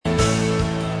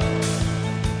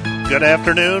Good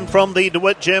afternoon from the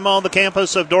DeWitt Gym on the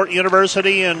campus of Dordt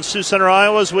University in Sioux Center,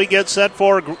 Iowa, as we get set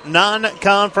for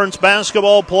non-conference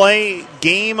basketball play,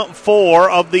 Game 4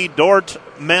 of the Dordt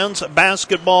Men's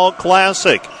Basketball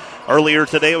Classic. Earlier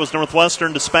today, it was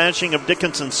Northwestern dispatching of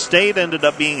Dickinson State. Ended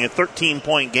up being a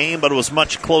 13-point game, but it was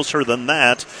much closer than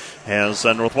that, as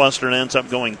Northwestern ends up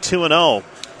going 2-0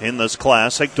 in this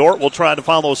Classic. Dordt will try to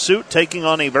follow suit, taking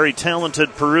on a very talented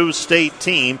Peru State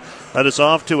team that is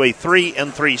off to a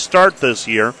 3-3 start this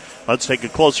year. Let's take a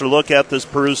closer look at this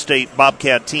Peru State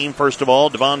Bobcat team. First of all,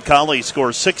 Devon Colley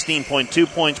scores 16.2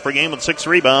 points per game with 6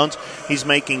 rebounds. He's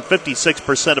making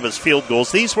 56% of his field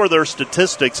goals. These were their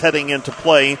statistics heading into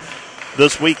play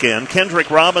this weekend. Kendrick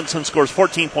Robinson scores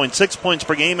 14.6 points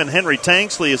per game, and Henry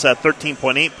Tanksley is at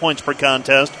 13.8 points per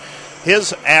contest.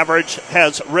 His average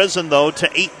has risen, though, to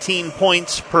 18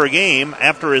 points per game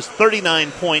after his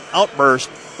 39-point outburst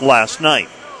last night.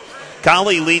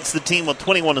 Colley leads the team with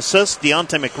 21 assists.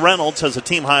 Deontay McReynolds has a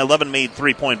team-high 11 made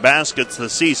three-point baskets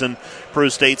this season.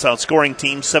 Peru State's outscoring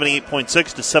teams 78.6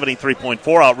 to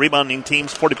 73.4, out-rebounding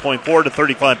teams 40.4 to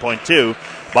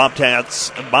 35.2.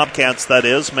 Bobcats, that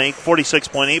is, make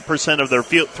 46.8% of their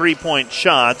three-point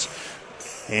shots,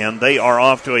 and they are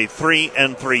off to a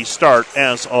 3-3 start,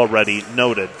 as already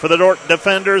noted. For the Dordt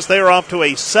defenders, they are off to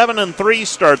a 7-3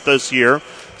 start this year.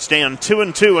 Stand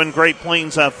 2-2 in Great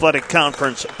Plains Athletic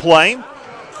Conference play.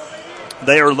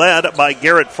 They are led by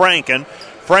Garrett Franken.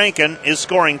 Franken is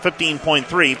scoring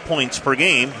 15.3 points per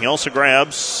game. He also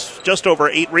grabs just over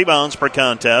 8 rebounds per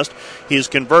contest. He is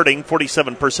converting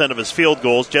 47% of his field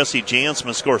goals. Jesse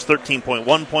Jansma scores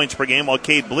 13.1 points per game, while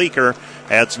Cade Bleeker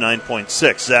adds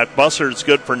 9.6. Zach Bussard is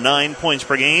good for 9 points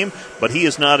per game, but he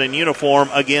is not in uniform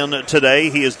again today.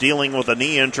 He is dealing with a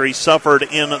knee injury suffered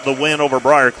in the win over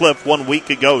Briar Cliff 1 week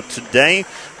ago today.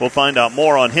 We'll find out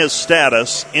more on his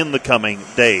status in the coming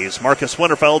days. Marcus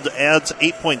Winterfeld adds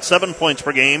 8.7 points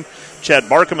per game. Chad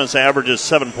Barkema's average is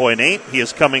 7.8. He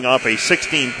is coming off a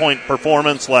 16-point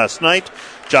performance last night.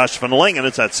 Josh Van Langen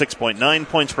is at 6.9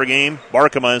 points per game.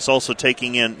 Barkema is also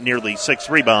taking in nearly 6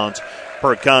 rebounds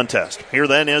per contest. Here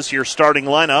then is your starting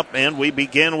lineup, and we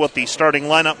begin with the starting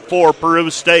lineup for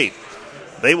Peru State.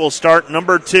 They will start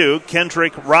number 2,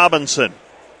 Kendrick Robinson.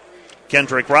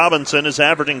 Kendrick Robinson is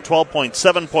averaging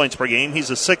 12.7 points per game.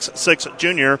 He's a 6'6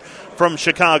 junior from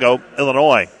Chicago,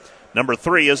 Illinois. Number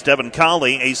 3 is Devon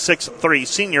Colley, a 6'3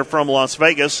 senior from Las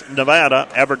Vegas, Nevada,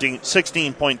 averaging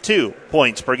 16.2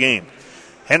 points per game.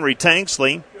 Henry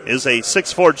Tanksley is a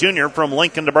 6'4 junior from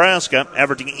Lincoln, Nebraska,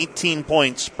 averaging 18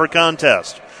 points per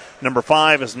contest. Number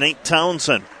 5 is Nate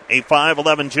Townsend, a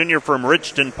 5'11 junior from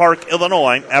Richton Park,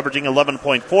 Illinois, averaging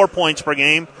 11.4 points per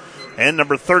game. And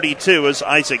number 32 is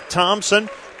Isaac Thompson.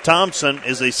 Thompson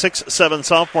is a 6'7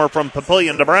 sophomore from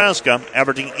Papillion, Nebraska,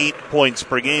 averaging 8 points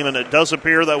per game. And it does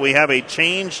appear that we have a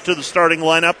change to the starting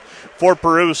lineup for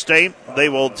Peru State. They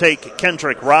will take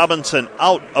Kendrick Robinson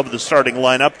out of the starting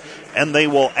lineup, and they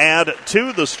will add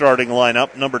to the starting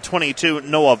lineup number 22,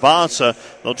 Noah Vasa.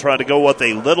 They'll try to go with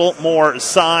a little more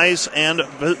size and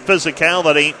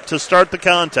physicality to start the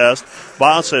contest.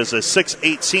 Vasa is a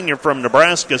 6'8 senior from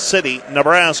Nebraska City,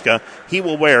 Nebraska. He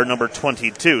will wear number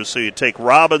 22. So you take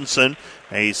Robinson,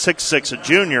 a 6'6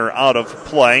 junior, out of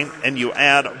play, and you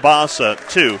add Vasa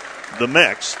to the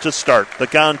mix to start the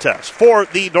contest. For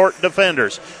the Dordt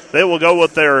defenders, they will go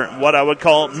with their, what I would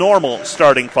call, normal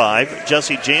starting 5.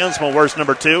 Jesse Jansma wears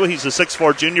number 2. He's a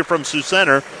 6'4 junior from Sioux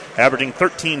Center, averaging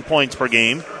 13 points per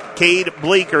game. Cade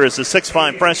Bleeker is a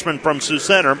 6'5 freshman from Sioux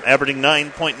Center, averaging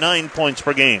 9.9 points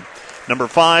per game. Number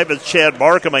 5 is Chad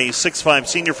Barkema, a 6'5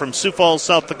 senior from Sioux Falls,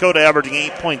 South Dakota, averaging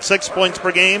 8.6 points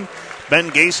per game. Ben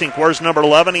Gasink wears number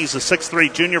 11. He's a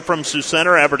 6'3 junior from Sioux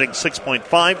Center, averaging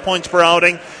 6.5 points per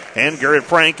outing. And Garrett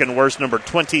Franken wears number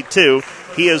 22.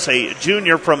 He is a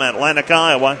junior from Atlantic,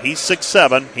 Iowa. He's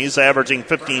 6'7". He's averaging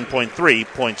 15.3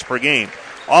 points per game.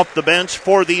 Off the bench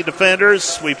for the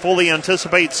defenders, we fully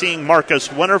anticipate seeing Marcus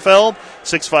Winterfeld,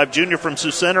 6'5 junior from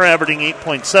Sioux Center, averaging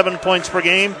 8.7 points per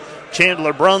game.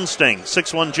 Chandler Brunsting,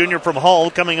 6'1 junior from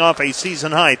Hull, coming off a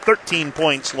season-high 13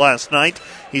 points last night.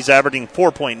 He's averaging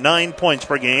 4.9 points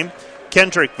per game.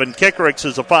 Kendrick Van Kickerix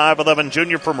is a 5'11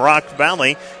 junior from Rock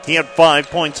Valley. He had 5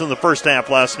 points in the first half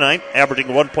last night, averaging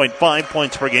 1.5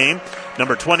 points per game.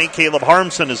 Number 20, Caleb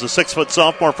Harmson, is a 6-foot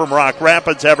sophomore from Rock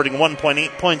Rapids, averaging 1.8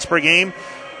 points per game.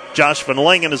 Josh Van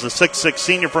Langen is a 6'6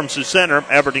 senior from Sioux Center,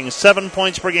 averaging 7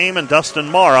 points per game. And Dustin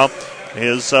Mara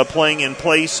is playing in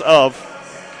place of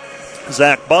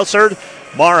Zach Bussard.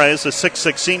 Mara is a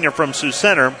 6'6 senior from Sioux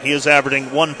Center. He is averaging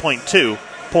 1.2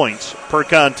 points per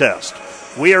contest.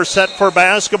 We are set for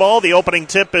basketball. The opening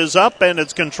tip is up, and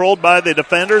it's controlled by the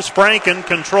defenders. Franken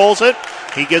controls it.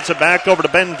 He gets it back over to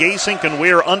Ben Gasink, and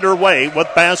we're underway with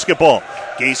basketball.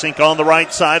 Gasink on the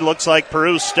right side. Looks like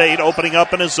Peru State opening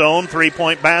up in his zone.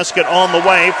 Three-point basket on the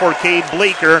way for Cade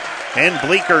Bleeker, and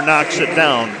Bleeker knocks it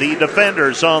down. The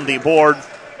defenders on the board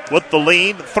with the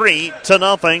lead,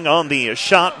 3-0 on the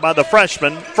shot by the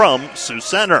freshman from Sioux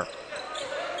Center.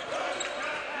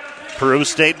 Peru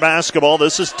State basketball.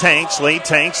 This is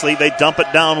Tanksley. They dump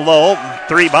it down low.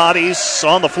 Three bodies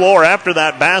on the floor after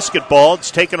that basketball. It's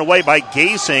taken away by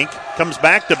Gasink. Comes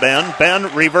back to Ben.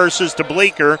 Ben reverses to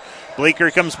Bleeker.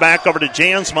 Bleeker comes back over to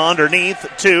Jansma underneath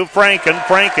to Franken.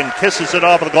 Franken kisses it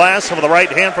off of the glass with the right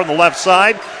hand from the left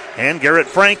side. And Garrett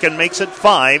Franken makes it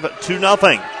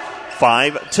 5-0.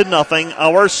 5-0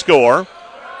 our score.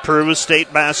 Peru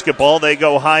State basketball. They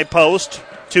go high post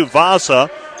to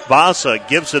Vasa. Vasa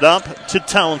gives it up to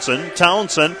Townsend.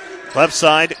 Townsend, left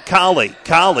side, Colley.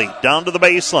 Colley down to the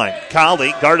baseline.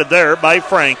 Colley guarded there by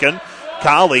Franken.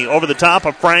 Colley over the top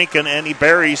of Franken, and he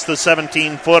buries the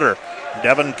 17-footer.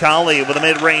 Devin Colley with a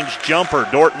mid-range jumper.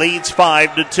 Dordt leads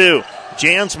 5-2.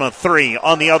 Jansma 3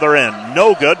 on the other end.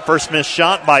 No good. First missed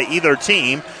shot by either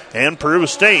team. And Peru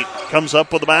State comes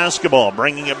up with the basketball,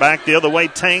 bringing it back the other way.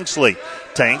 Tanksley.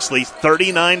 Tanksley's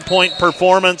 39-point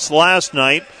performance last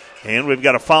night. And we've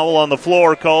got a foul on the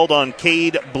floor called on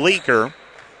Cade Bleeker.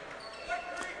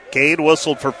 Cade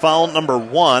whistled for foul number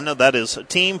 1. That is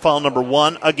team foul number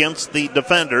 1 against the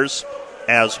defenders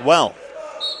as well.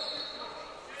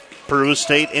 Peru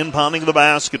State impounding the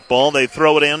basketball. They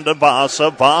throw it in to Vasa.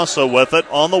 Vasa with it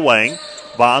on the wing.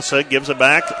 Vasa gives it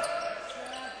back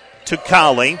to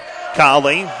Colley.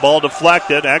 Colley, ball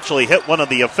deflected, actually hit one of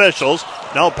the officials.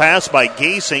 Now pass by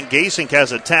Gasink. Gasink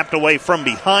has it tapped away from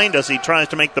behind as he tries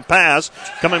to make the pass.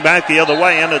 Coming back the other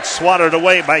way, and it's swatted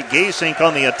away by Gasink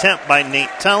on the attempt by Nate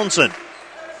Townsend.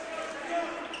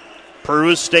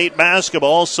 Peru State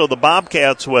basketball, so the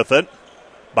Bobcats with it.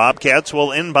 Bobcats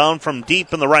will inbound from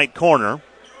deep in the right corner.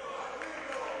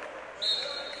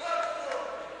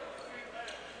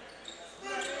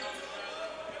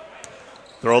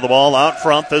 Throw the ball out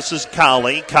front. This is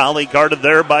Colley. Colley guarded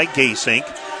there by Gasink.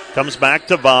 Comes back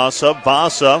to Vasa.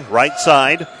 Vasa, right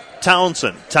side.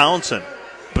 Townsend. Townsend.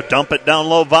 Dump it down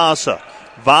low, Vasa.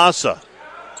 Vasa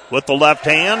with the left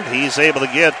hand. He's able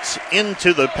to get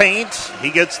into the paint.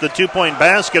 He gets the 2-point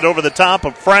basket over the top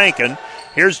of Franken.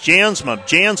 Here's Jansma.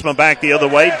 Jansma back the other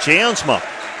way. Jansma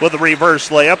with a reverse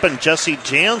layup, and Jesse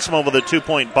Jansma with a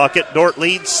 2-point bucket. Dordt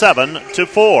leads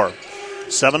 7-4.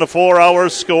 7-4 our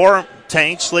score.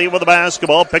 Tanksley with the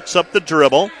basketball, picks up the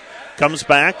dribble, comes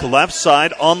back left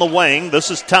side on the wing.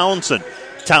 This is Townsend.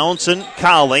 Townsend,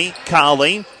 Colley.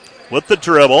 Colley with the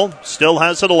dribble, still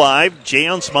has it alive.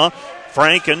 Jansma,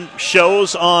 Franken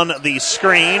shows on the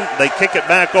screen. They kick it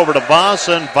back over to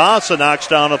Vasa, and Vasa knocks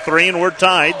down a 3, and we're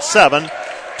tied 7-7.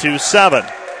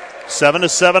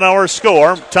 7-7 our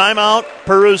score. Timeout,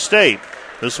 Peru State.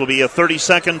 This will be a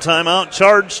 30-second timeout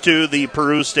charged to the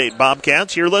Peru State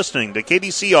Bobcats. You're listening to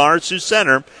KDCR Sioux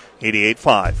Center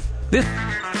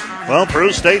 88.5. Well,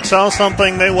 Peru State saw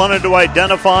something they wanted to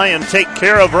identify and take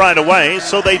care of right away,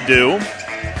 so they do.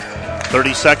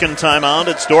 30-second timeout.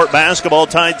 It's Dordt basketball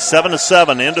tied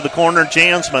 7-7. Into the corner,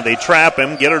 Jansma. They trap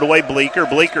him, get it away, Bleeker.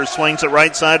 Bleeker swings it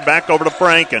right side back over to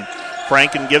Franken.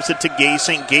 Franken gives it to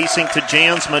Gasink. Gasink to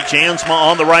Jansma. Jansma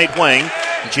on the right wing.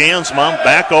 Jansma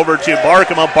back over to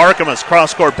Barkema. Barkema's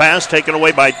cross-court pass taken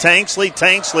away by Tanksley.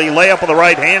 Tanksley layup with the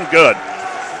right hand. Good.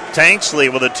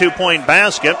 Tanksley with a 2-point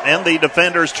basket, and the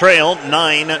defenders trail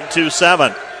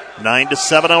 9-7.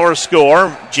 9-7 our score.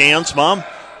 Jansma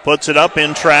puts it up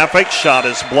in traffic. Shot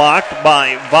is blocked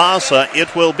by Vasa.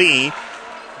 It will be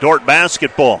Dordt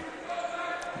basketball.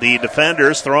 The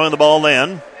defenders throwing the ball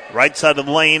in. Right side of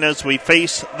the lane as we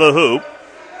face the hoop.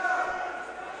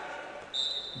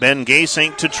 Ben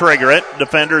Gasink to trigger it.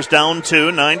 Defenders down 2,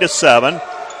 9-7.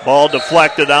 Ball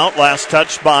deflected out. Last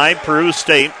touch by Peru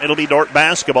State. It'll be Dordt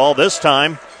basketball. This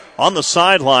time on the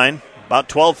sideline, about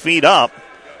 12 feet up.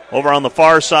 Over on the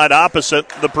far side opposite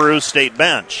the Peru State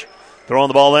bench. Throwing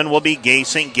the ball in will be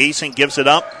Gasink. Gasink gives it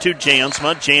up to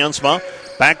Jansma. Jansma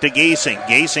back to Gasink.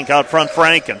 Gasink out front,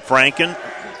 Franken. Franken.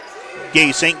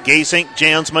 Gasink,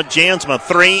 Jansma, Jansma,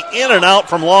 3, in and out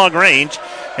from long range,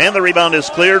 and the rebound is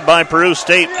cleared by Peru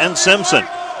State and Simpson.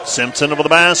 Simpson over the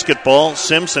basketball.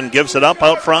 Simpson gives it up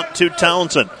out front to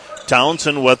Townsend.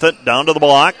 Townsend with it, down to the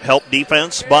block, help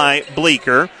defense by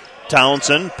Bleeker.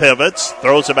 Townsend pivots,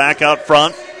 throws it back out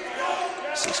front.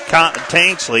 This is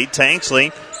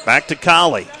Tanksley, back to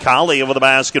Colley. Colley over the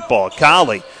basketball.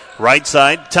 Colley, right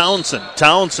side,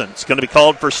 Townsend's going to be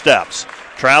called for steps.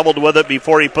 traveled with it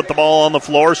before he put the ball on the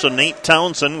floor, so Nate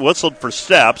Townsend whistled for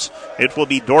steps. It will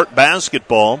be Dordt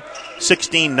basketball.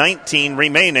 16-19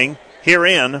 remaining here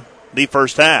in the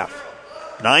first half.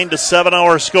 9-7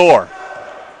 our score.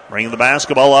 Bringing the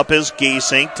basketball up is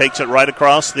Giesink. Takes it right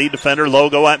across the defender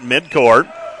logo at midcourt.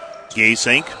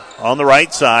 Giesink on the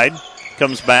right side.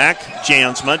 Comes back.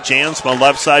 Jansma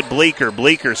left side.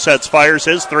 Bleeker sets, fires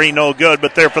his three. No good,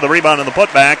 but there for the rebound and the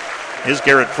putback is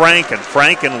Garrett Franken.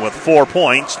 Franken with 4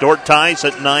 points. Dordt ties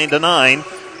at 9-9.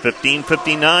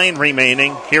 15:59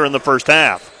 remaining here in the first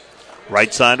half.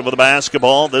 Right side with the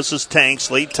basketball. This is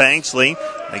Tanksley.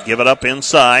 They give it up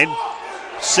inside.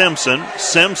 Simpson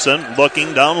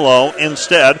looking down low.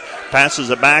 Instead, passes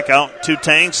it back out to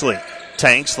Tanksley.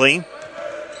 Tanksley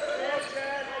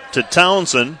to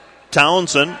Townsend.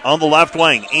 Townsend on the left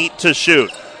wing. 8 to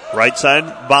shoot. Right side,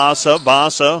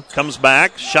 Vasa comes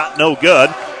back. Shot no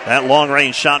good. That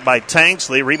long-range shot by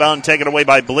Tanksley. Rebound taken away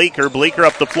by Bleeker. Bleeker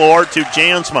up the floor to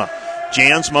Jansma.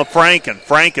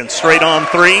 Franken straight on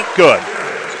three. Good.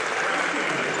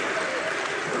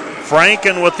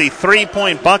 Franken with the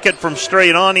 3-point bucket from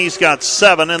straight on. He's got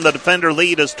 7, and the defender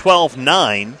lead is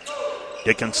 12-9.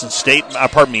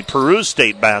 Peru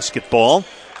State basketball.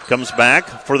 Comes back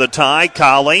for the tie.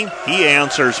 Colley. He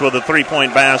answers with a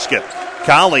 3-point basket.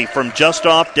 Colley from just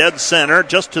off dead center,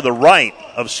 just to the right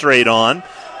of straight on.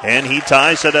 And he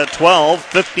ties it at 12.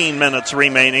 15 minutes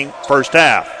remaining first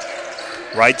half.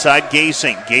 Right side,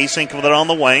 Giesink. Giesink with it on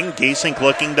the wing. Giesink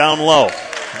looking down low.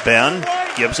 Ben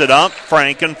gives it up.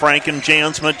 Franken,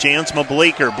 Jansma,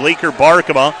 Bleeker,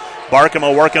 Barkema.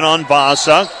 Barkema working on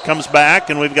Vasa. Comes back,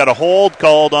 and we've got a hold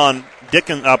called on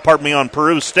on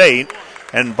Peru State.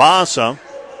 And Vasa,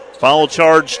 foul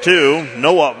charge to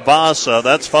Noah Vasa.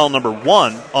 That's foul number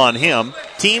 1 on him.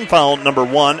 Team foul number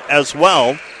 1 as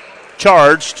well,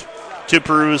 charged to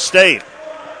Peru State.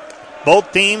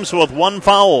 Both teams with 1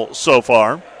 foul so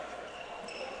far.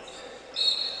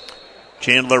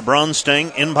 Chandler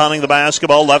Brunsting inbounding the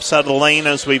basketball left side of the lane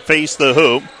as we face the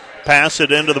hoop. Pass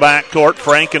it into the backcourt.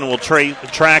 Franken will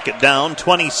track it down.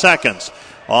 20 seconds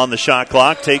on the shot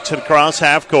clock. Takes it across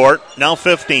half court. Now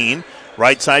 15.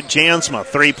 Right side, Jansma.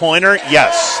 3-pointer,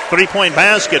 yes. 3-point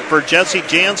basket for Jesse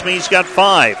Jansma. He's got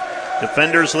 5.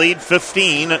 Defenders lead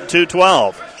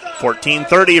 15-12.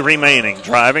 14:30 remaining.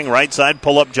 Driving right side,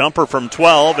 pull-up jumper from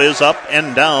 12 is up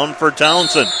and down for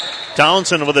Townsend.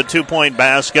 Townsend with a 2-point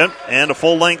basket and a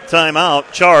full-length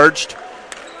timeout charged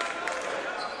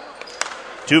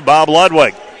to Bob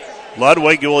Ludwig.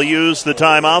 Ludwig will use the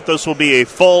timeout. This will be a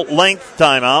full-length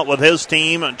timeout with his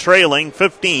team trailing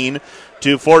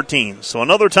 15-14. So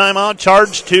another timeout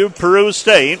charged to Peru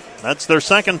State. That's their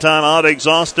second timeout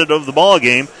exhausted of the ball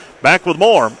game. Back with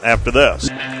more after this.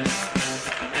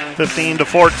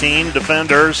 15-14,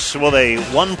 defenders with a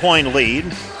 1-point lead.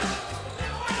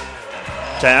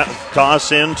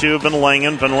 Toss into Van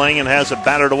Langen. Van Langen has it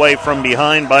battered away from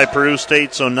behind by Peru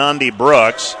State's Onandi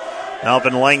Brooks. Now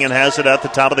Van Langen has it at the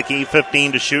top of the key.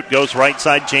 15 to shoot. Goes right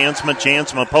side.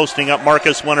 Jansma posting up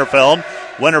Marcus Winterfeld.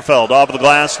 Winterfeld off of the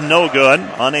glass. No good.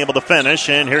 Unable to finish.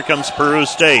 And here comes Peru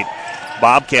State.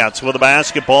 Bobcats with the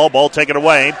basketball. Ball taken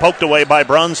away. Poked away by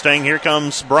Brunsting. Here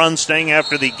comes Brunsting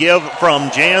after the give from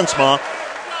Jansma.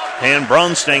 And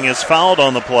Brunsting is fouled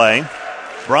on the play.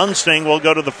 Brunsting will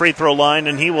go to the free throw line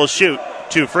and he will shoot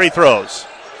 2 free throws.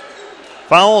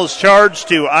 Foul is charged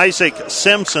to Isaac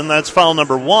Simpson. That's foul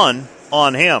number 1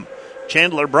 on him.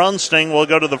 Chandler Brunsting will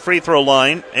go to the free throw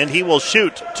line and he will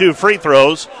shoot 2 free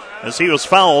throws as he was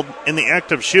fouled in the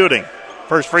act of shooting.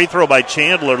 First free throw by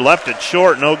Chandler left it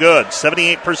short, no good.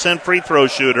 78% free throw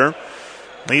shooter.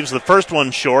 Leaves the first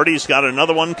one short. He's got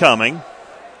another one coming.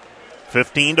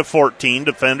 15-14,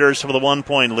 defenders for the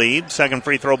 1-point lead. Second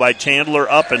free throw by Chandler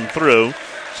up and through.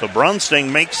 So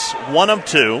Brunsting makes 1 of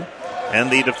 2. And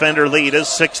the defender lead is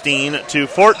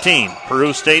 16-14.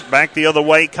 Peru State back the other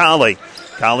way. Colley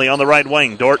on the right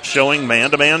wing. Dordt showing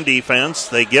man-to-man defense.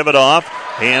 They give it off.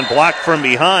 And blocked from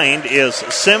behind is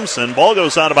Simpson. Ball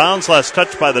goes out of bounds. Last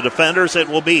touch by the defenders. It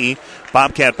will be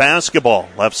Bobcat basketball.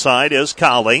 Left side is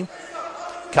Colley.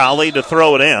 Colley to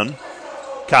throw it in.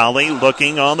 Colley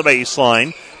looking on the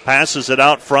baseline. Passes it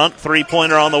out front.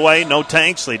 3-pointer on the way. No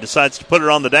Tanksley. Decides to put it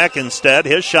on the deck instead.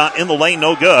 His shot in the lane.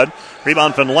 No good.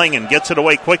 Rebound from Langen. Gets it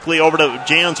away quickly over to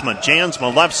Jansma.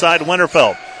 Jansma left side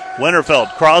Winterfeld.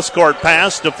 Winterfeld cross-court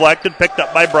pass. Deflected. Picked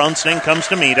up by Brunsting. Comes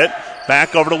to meet it.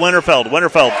 Back over to Winterfeld.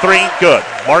 Winterfeld 3. Good.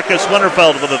 Marcus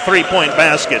Winterfeld with a 3-point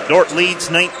basket. Dordt leads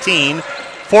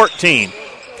 19-14.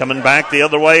 Coming back the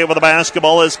other way with the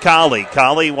basketball is Colley.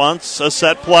 Colley wants a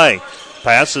set play.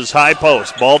 Passes high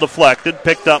post. Ball deflected.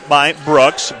 Picked up by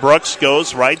Brooks. Brooks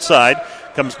goes right side.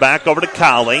 Comes back over to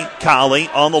Colley. Colley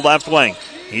on the left wing.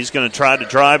 He's going to try to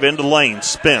drive into the lane.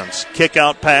 Spins. Kick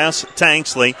out pass.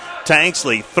 Tanksley.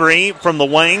 Tanksley, 3 from the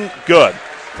wing. Good.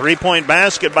 3-point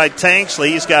basket by Tanksley.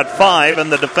 He's got 5,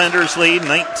 and the defenders lead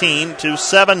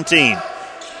 19-17.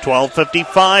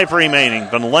 12:55 remaining.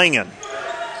 Van Langen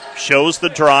shows the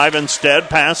drive. Instead,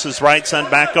 passes right side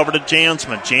back over to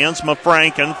Jansma. Jansma,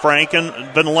 Franken.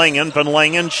 Franken, Van Langen. Van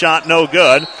Langen, shot no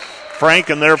good.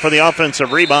 Franken there for the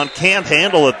offensive rebound. Can't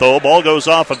handle it, though. Ball goes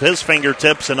off of his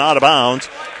fingertips and out of bounds.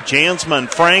 Jansma and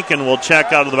Franken will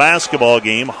check out of the basketball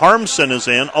game. Harmson is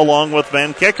in along with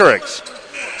Van Kickerix.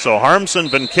 So Harmson,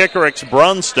 Van Kickerix,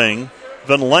 Brunsting,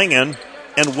 Van Langen,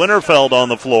 and Winterfeld on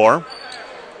the floor.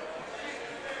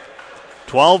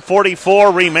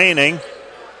 12:44 remaining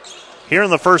here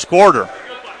in the first quarter.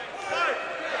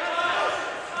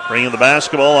 Bringing the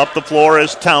basketball up the floor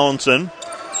is Townsend.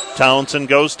 Townsend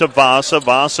goes to Vasa.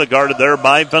 Vasa guarded there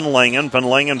by Van Langen. Van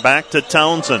Langen back to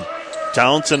Townsend.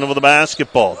 Townsend with the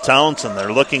basketball. Townsend,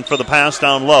 they're looking for the pass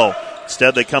down low.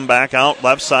 Instead, they come back out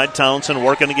left side. Townsend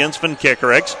working against Van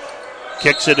Kickerix.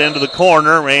 Kicks it into the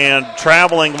corner, and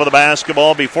traveling with the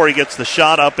basketball before he gets the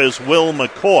shot up is Will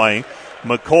McCoy.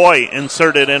 McCoy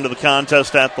inserted into the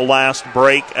contest at the last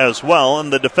break as well,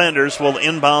 and the defenders will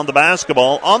inbound the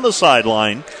basketball on the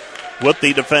sideline, with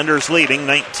the defenders leading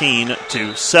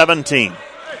 19-17.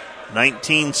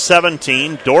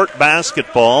 19-17, Dordt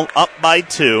basketball up by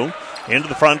 2. Into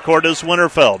the front court is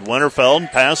Winterfeld.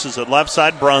 Winterfeld passes it left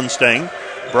side, Brunsting.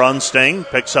 Brunsting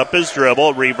picks up his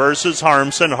dribble, reverses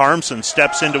Harmson. Harmson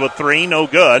steps into a 3, no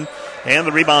good. And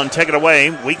the rebound taken away,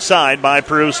 weak side by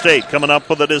Peru State. Coming up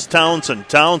with it is Townsend.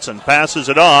 Townsend passes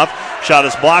it off. Shot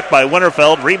is blocked by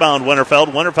Winterfeld. Rebound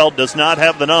Winterfeld. Winterfeld does not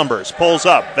have the numbers. Pulls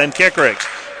up. Van Kickerix.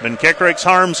 Van Kickerix,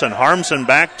 Harmson. Harmson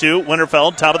back to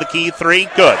Winterfeld. Top of the key, 3.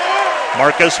 Good.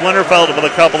 Marcus Winterfeld with a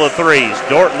couple of threes.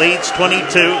 Dordt leads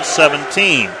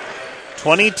 22-17.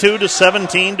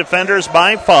 22-17, defenders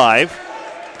by 5.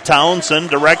 Townsend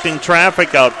directing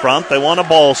traffic out front. They want a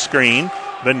ball screen.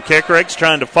 Van Kickerix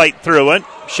trying to fight through it.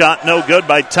 Shot no good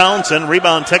by Townsend.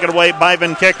 Rebound taken away by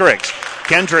Van Kickerix.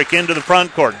 Kendrick into the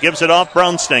front court. Gives it off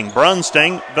Brunsting.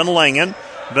 Brunsting, Van Langen.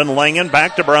 Van Langen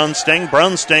back to Brunsting.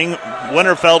 Brunsting,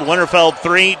 Winterfeld. Winterfeld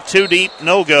 3, too deep,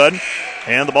 no good.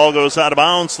 And the ball goes out of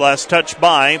bounds. Last touch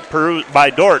by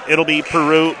Dordt. It'll be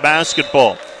Peru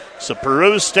basketball. So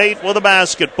Peru State with a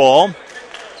basketball.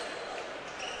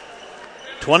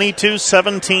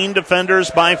 22-17, defenders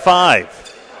by 5.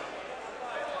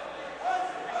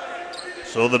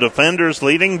 So the defenders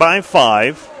leading by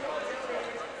 5.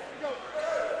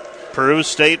 Peru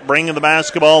State bringing the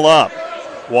basketball up.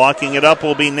 Walking it up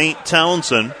will be Nate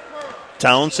Townsend.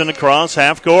 Townsend across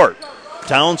half court.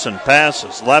 Townsend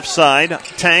passes left side.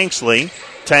 Tanksley.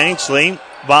 Tanksley.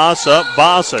 Vasa.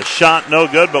 Vasa shot no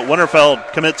good, but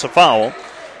Winterfeld commits a foul.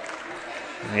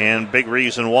 And big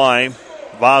reason why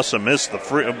Vasa missed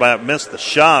the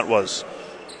shot was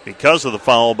because of the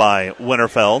foul by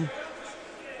Winterfeld.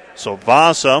 So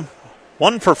Vasa,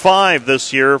 1 for 5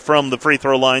 this year from the free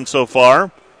throw line so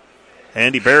far.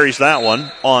 And he buries that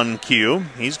one on cue.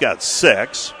 He's got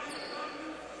 6.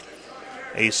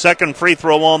 A second free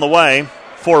throw on the way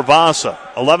for Vasa.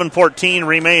 11:14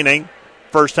 remaining,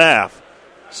 first half.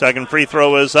 Second free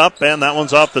throw is up, and that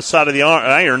one's off the side of the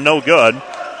iron. No good.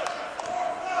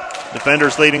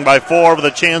 Defenders leading by 4 with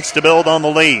a chance to build on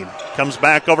the lead. Comes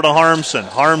back over to Harmson.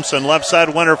 Harmson left side,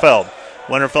 Winterfeld.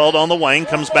 Winterfeld on the wing,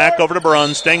 comes back over to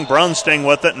Brunsting. Brunsting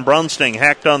with it, and Brunsting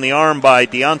hacked on the arm by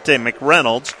Deontay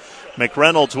McReynolds.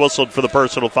 McReynolds whistled for the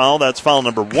personal foul. That's foul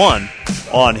number 1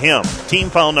 on him. Team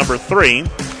foul number 3.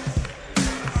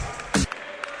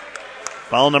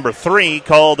 Foul number 3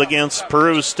 called against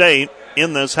Peru State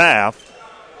in this half.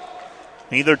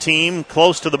 Neither team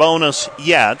close to the bonus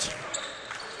yet.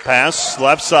 Pass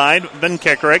left side, Van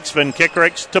Kickerix. Van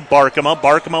Kickerix to Barkema.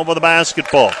 Barkema with the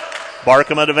basketball.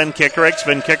 Barkema to Van Kickerix.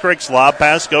 Van Kickerix lob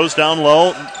pass goes down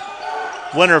low.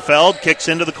 Winterfeld kicks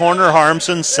into the corner.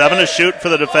 Harmson, 7 to shoot for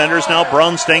the defenders. Now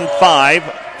Brunsting, 5,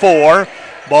 4.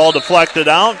 Ball deflected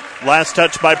out. Last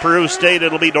touch by Peru State.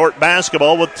 It'll be Dordt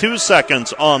basketball with 2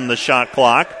 seconds on the shot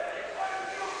clock.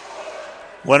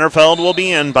 Winterfeld will be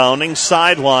inbounding.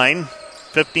 Sideline,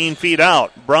 15 feet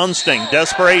out. Brunsting,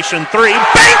 desperation 3.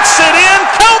 Banks it in.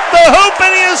 Count the hoop,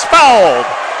 and he is fouled.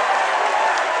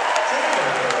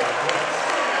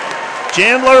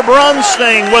 Chandler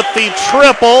Brunsting with the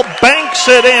triple, banks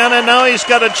it in, and now he's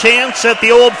got a chance at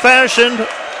the old-fashioned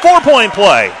 4-point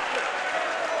play.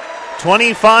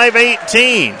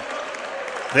 25-18.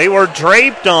 They were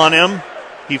draped on him.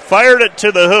 He fired it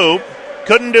to the hoop.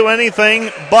 Couldn't do anything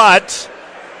but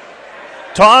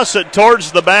toss it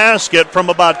towards the basket from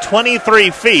about 23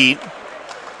 feet.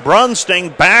 Brunsting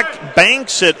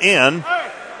banks it in.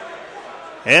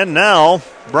 And now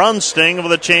Brunsting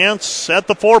with a chance at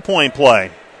the 4-point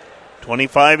play.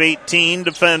 25-18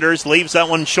 defenders. Leaves that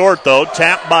one short, though.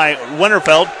 Tapped by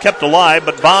Winterfeld. Kept alive,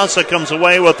 but Vasa comes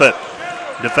away with it.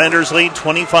 Defenders lead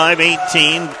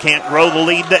 25-18. Can't grow the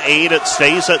lead to 8. It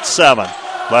stays at 7.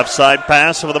 Left side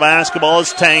pass for the basketball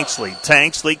is Tanksley.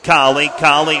 Tanksley, Colley.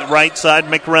 Colley, right side,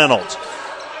 McReynolds.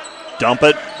 Dump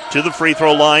it to the free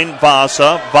throw line,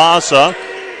 Vasa. Vasa,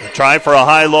 try for a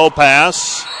high-low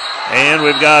pass. And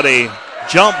we've got a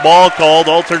jump ball called,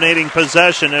 alternating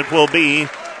possession. It will be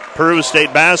Peru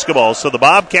State basketball. So the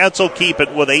Bobcats will keep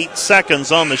it with 8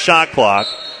 seconds on the shot clock.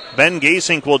 Ben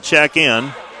Gasink will check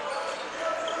in.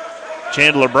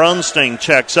 Chandler Brunsting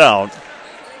checks out.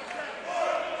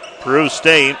 Peru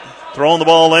State throwing the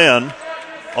ball in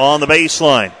on the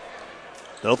baseline.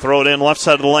 They'll throw it in left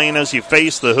side of the lane as you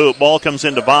face the hoop. Ball comes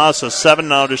into Vasa. 7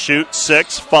 now to shoot.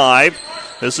 6, 5.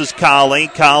 This is Colley.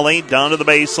 Colley down to the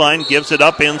baseline. Gives it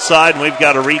up inside. And we've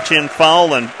got a reach-in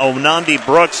foul. And Onandi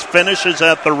Brooks finishes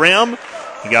at the rim.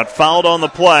 He got fouled on the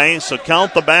play. So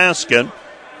count the basket.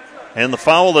 And the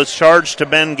foul is charged to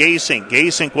Ben Gasink.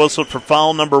 Gasink whistled for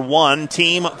foul number 1.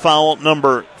 Team foul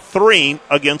number 3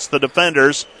 against the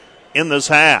defenders in this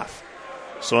half.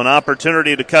 So an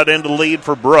opportunity to cut into the lead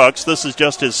for Brooks. This is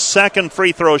just his second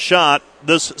free throw shot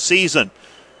this season.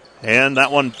 And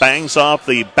that one bangs off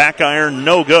the back iron,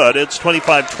 no good. It's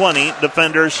 25-20,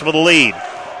 defenders for the lead.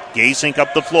 Gasink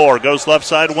up the floor, goes left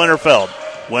side, Winterfeld.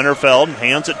 Winterfeld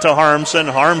hands it to Harmson.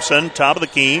 Harmson, top of the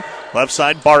key. Left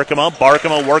side, Barkema.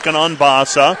 Barkema working on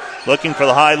Vasa. Looking for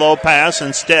the high-low pass.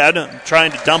 Instead,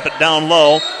 trying to dump it down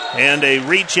low. And a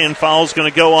reach-in foul is going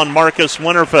to go on Marcus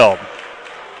Winterfeld.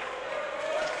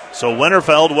 So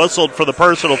Winterfeld whistled for the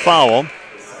personal foul.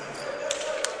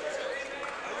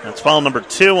 That's foul number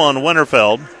 2 on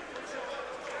Winterfeld.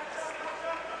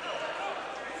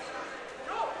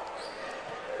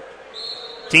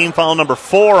 Team foul number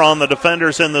 4 on the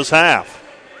defenders in this half.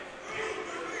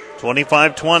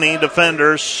 25-20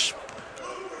 defenders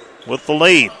with the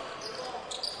lead.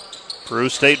 Peru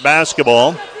State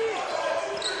basketball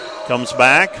comes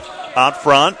back out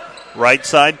front. Right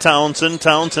side Townsend.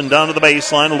 Townsend down to the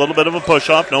baseline. A little bit of a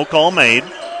push-off. No call made.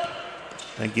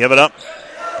 They give it up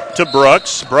to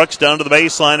Brooks. Brooks down to the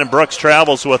baseline, and Brooks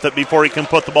travels with it before he can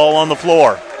put the ball on the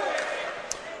floor.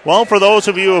 Well, for those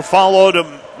of you who have followed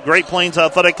Great Plains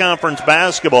Athletic Conference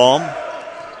basketball,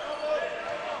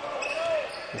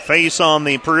 the face on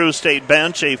the Peru State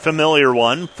bench, a familiar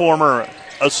one, former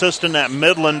assistant at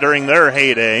Midland during their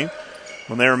heyday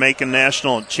when they were making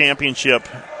national championship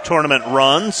tournament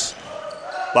runs,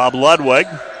 Bob Ludwig.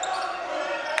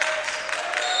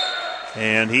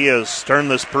 And he has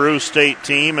turned this Peru State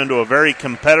team into a very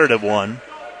competitive one.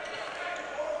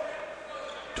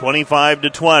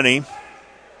 25-20.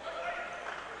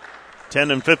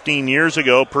 10 and 15 years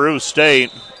ago, Peru State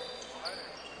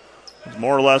was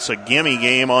more or less a gimme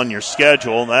game on your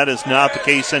schedule. That is not the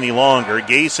case any longer.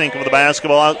 Gasink with the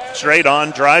basketball out straight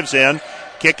on, drives in.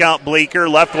 Kick out Bleeker,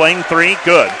 left wing, 3,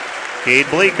 good. Cade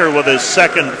Bleeker with his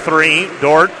second 3.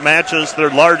 Dordt matches their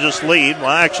largest lead. Well,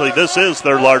 actually, this is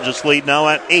their largest lead now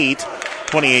at 8,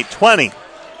 28-20.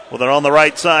 With it on the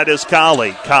right side is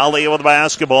Colley. Colley with the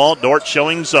basketball. Dordt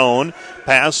showing zone.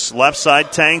 Pass left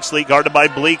side, Tanksley guarded by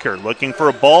Bleeker. Looking for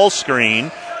a ball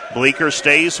screen. Bleeker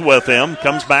stays with him.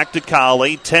 Comes back to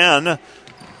Colley. 10.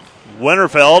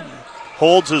 Winterfeld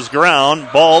holds his ground.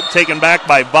 Ball taken back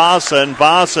by Vasa, and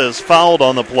Vasa is fouled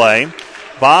on the play.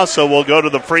 Vasa will go to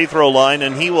the free throw line,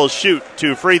 and he will shoot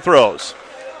 2 free throws.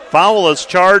 Foul is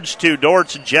charged to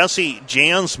Dordt's Jesse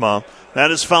Jansma.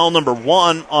 That is foul number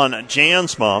 1 on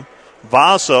Jansma.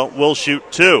 Vasa will shoot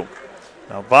 2.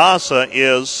 Now Vasa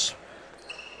is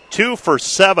 2 for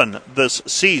 7 this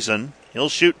season. He'll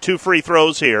shoot 2 free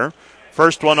throws here.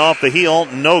 First one off the heel,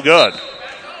 no good.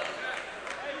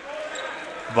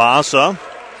 Vasa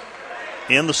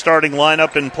in the starting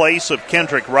lineup in place of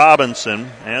Kendrick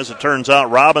Robinson. As it turns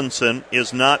out, Robinson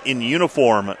is not in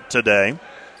uniform today.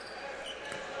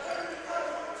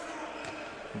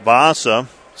 Vasa,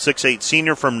 6'8"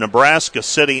 senior from Nebraska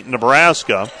City,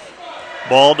 Nebraska.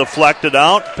 Ball deflected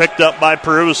out, picked up by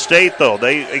Peru State, though.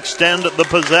 They extend the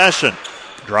possession.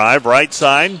 Drive right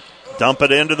side, dump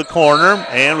it into the corner,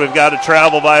 and we've got a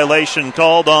travel violation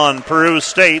called on Peru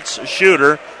State's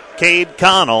shooter, Cade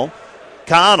Connell.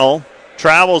 Connell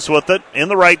travels with it in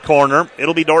the right corner.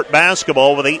 It'll be Dordt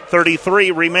basketball with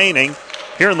 8:33 remaining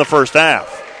here in the first half.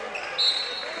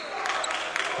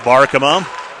 Barkema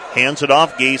hands it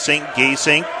off. Gasink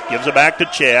gives it back to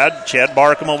Chad. Chad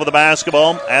Barkema with the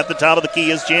basketball. At the top of the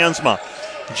key is Jansma.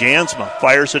 Jansma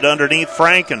fires it underneath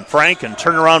Franken. Franken,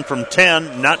 turnaround from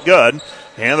 10, not good.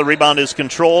 And the rebound is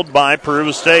controlled by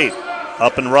Peru State.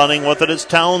 Up and running with it is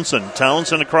Townsend.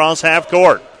 Townsend across half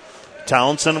court.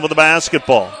 Townsend with the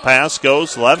basketball. Pass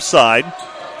goes left side.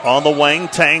 On the wing,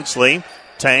 Tanksley.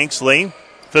 Tanksley,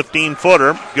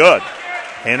 15-footer, good.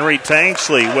 Henry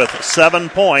Tanksley with 7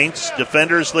 points.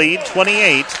 Defenders lead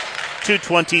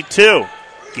 28-22.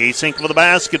 Gasink with the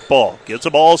basketball. Gets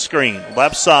a ball screen.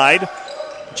 Left side.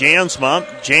 Jansma,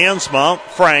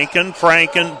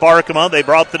 Franken, Barkema. They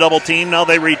brought the double team. Now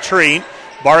they retreat.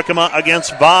 Barkema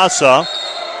against Vasa.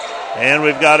 And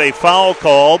we've got a foul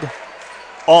called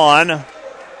on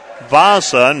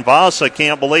Vasa. And Vasa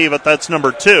can't believe it. That's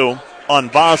number 2 on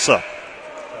Vasa.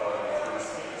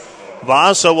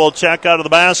 Vasa will check out of the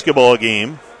basketball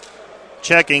game.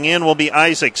 Checking in will be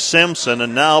Isaac Simpson.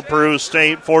 And now Peru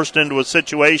State forced into a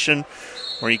situation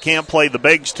where you can't play the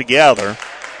bigs together.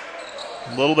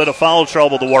 A little bit of foul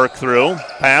trouble to work through.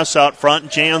 Pass out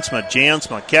front, Jansma.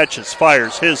 Jansma catches,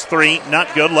 fires his 3.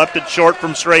 Not good, left it short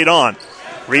from straight on.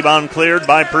 Rebound cleared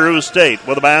by Peru State.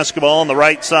 With the basketball on the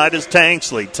right side is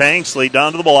Tanksley. Tanksley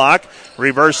down to the block.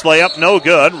 Reverse layup, no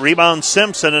good. Rebound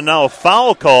Simpson, and now a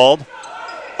foul called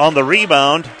on the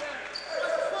rebound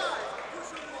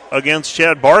against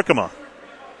Chad Barkema.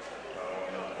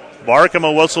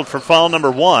 Barkema whistled for foul number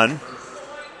 1.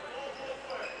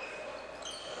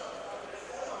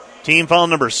 Team foul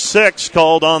number 6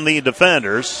 called on the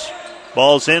defenders.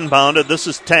 Ball's inbounded. This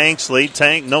is Tanksley.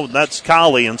 That's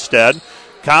Colley instead.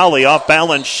 Colley off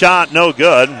balance shot, no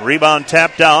good. Rebound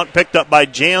tapped out, picked up by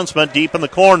Jansma deep in the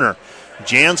corner.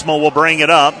 Jansma will bring it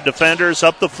up. Defenders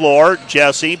up the floor.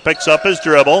 Jesse picks up his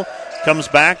dribble. Comes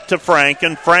back to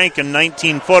Franken. Franken,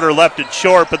 19-footer, left it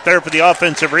short, but there for the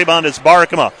offensive rebound is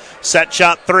Barkema. Set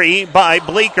shot 3 by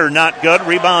Bleeker, not good.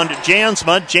 Rebound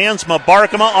Jansma. Jansma,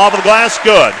 Barkema off of the glass,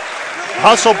 good.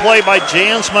 Hustle play by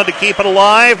Jansma to keep it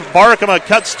alive. Barkema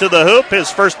cuts to the hoop.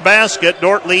 His first basket.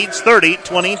 Dort leads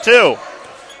 30-22.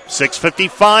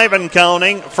 6:55 and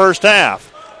counting, first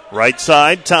half. Right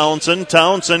side, Townsend.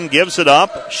 Townsend gives it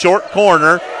up. Short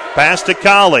corner. Pass to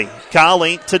Colley.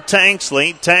 Colley to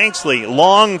Tanksley. Tanksley,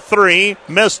 long 3.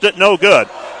 Missed it, no good.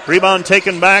 Rebound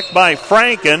taken back by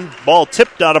Franken. Ball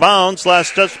tipped out of bounds.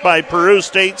 Last touch by Peru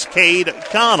State's Cade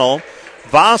Connell.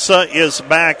 Vasa is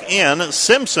back in.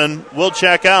 Simpson will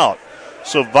check out.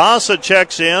 So Vasa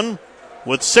checks in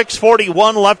with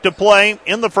 6:41 left to play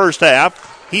in the first half.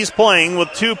 He's playing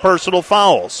with 2 personal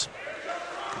fouls.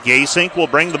 Gasink will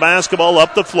bring the basketball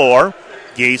up the floor.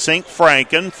 Gasink,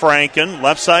 Franken,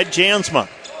 left side Jansma.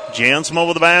 Jansma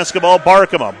with the basketball,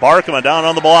 Barkema down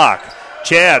on the block.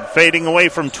 Chad fading away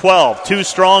from 12. Too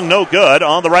strong, no good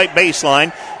on the right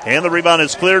baseline. And the rebound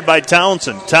is cleared by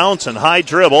Townsend. Townsend, high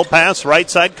dribble, pass right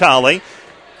side Colley.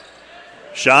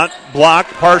 Shot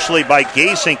blocked partially by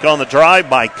Gasink on the drive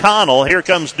by Connell. Here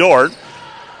comes Dort.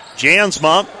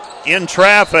 Jansma in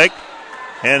traffic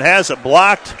and has it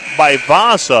blocked by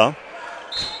Vasa.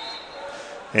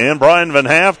 And Brian Van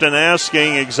Haften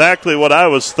asking exactly what I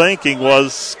was thinking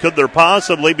was, could there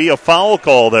possibly be a foul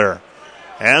call there?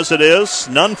 As it is,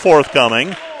 none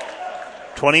forthcoming.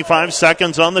 25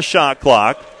 seconds on the shot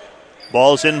clock.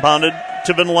 Ball's inbounded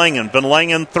to Van Langen. Van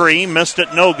Langen 3, missed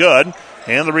it, no good.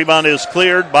 And the rebound is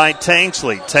cleared by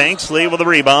Tanksley. Tanksley with the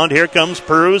rebound. Here comes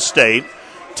Peru State.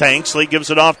 Tanksley gives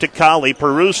it off to Colley.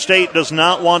 Peru State does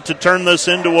not want to turn this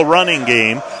into a running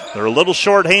game. They're a little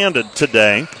short-handed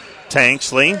today.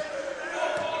 Tanksley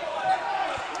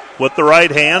with the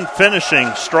right hand,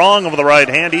 finishing strong with the right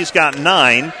hand. He's got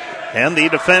 9, and the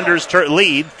defenders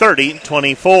lead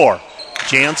 30-24.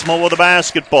 Jansma with the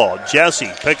basketball.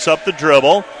 Jesse picks up the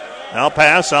dribble. Now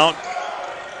pass out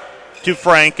to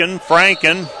Franken.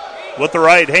 Franken with the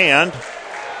right hand.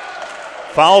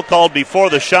 Foul called before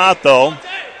the shot, though.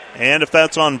 And if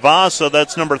that's on Vasa,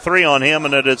 that's number 3 on him,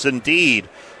 and it is indeed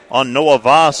on Noah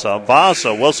Vasa.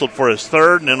 Vasa whistled for his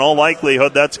 3rd, and in all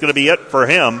likelihood, that's going to be it for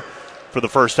him for the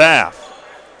first half.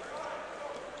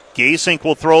 Gasink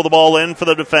will throw the ball in for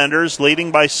the defenders, leading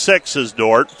by 6 is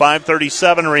Dort.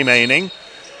 5:37 remaining.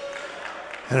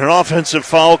 And an offensive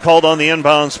foul called on the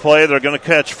inbounds play. They're going to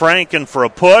catch Franken for a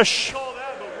push.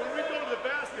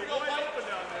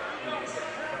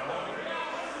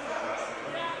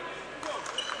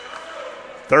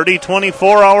 30-24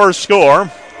 our score.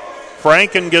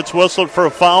 Franken gets whistled for a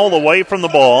foul away from the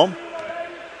ball.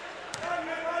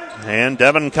 And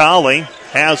Devin Colley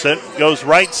has it, goes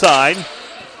right side.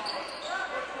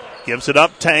 Gives it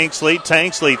up, Tanksley.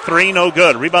 Tanksley, 3, no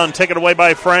good. Rebound taken away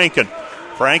by Franken.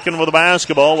 Franken with the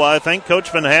basketball. Well, I think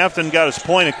Coach Van Haften got his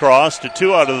point across to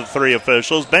 2 out of the 3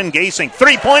 officials. Ben Gasink,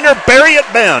 three-pointer, bury it,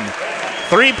 Ben.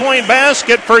 3-point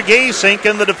basket for Gasink,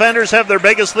 and the defenders have their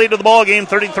biggest lead of the ball game,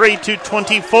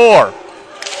 33-24.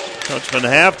 Coach Van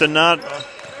Haften not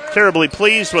terribly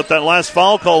pleased with that last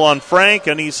foul call on Frank,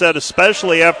 and he said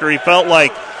especially after he felt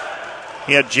like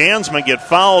he had Jansma get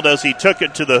fouled as he took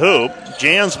it to the hoop.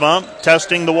 Jansma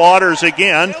testing the waters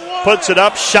again, puts it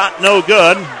up, shot no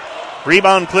good.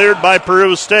 Rebound cleared by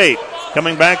Peru State.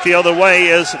 Coming back the other way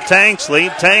is Tanksley.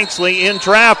 Tanksley in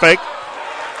traffic,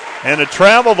 and a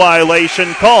travel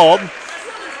violation called.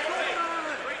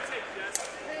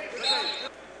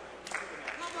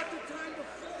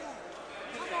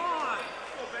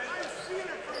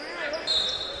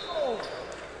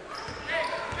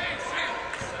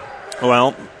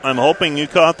 Well, I'm hoping you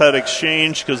caught that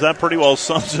exchange because that pretty well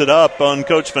sums it up on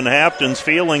Coach Van Haften's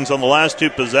feelings on the last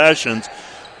 2 possessions.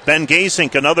 Ben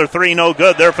Gasink, another 3, no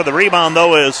good. There for the rebound,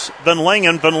 though, is Van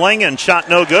Langen. Van Langen shot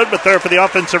no good, but there for the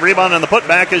offensive rebound and the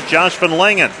putback is Josh Van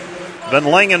Langen. Van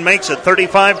Langen makes it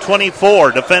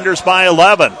 35-24. Defenders by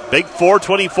 11. Big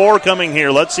 4:24 coming here.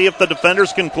 Let's see if the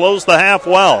defenders can close the half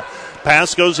well.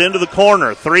 Pass goes into the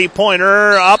corner.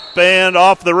 3-pointer up and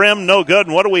off the rim. No good.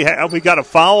 And what do we have? We got a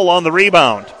foul on the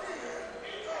rebound.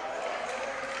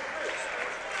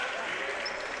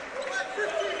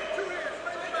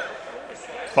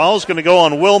 Foul's going to go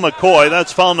on Will McCoy.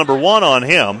 That's foul number 1 on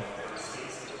him.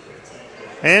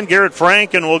 And Garrett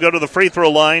Franken will go to the free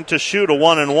throw line to shoot a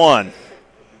 1-and-1.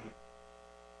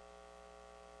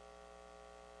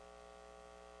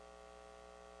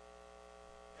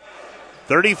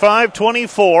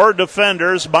 (35-24),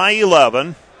 defenders by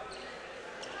 11.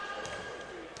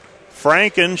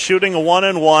 Franken shooting a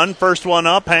 1-and-1. First one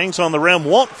up, hangs on the rim,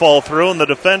 won't fall through, and the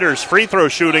defenders' free throw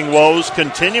shooting woes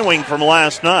continuing from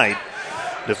last night.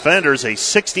 Defenders, a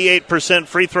 68%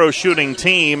 free throw shooting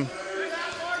team.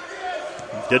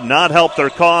 Did not help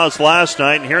their cause last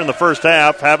night, and here in the first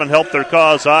half, haven't helped their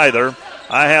cause either.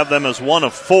 I have them as 1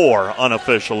 of 4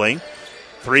 unofficially.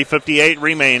 3:58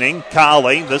 remaining.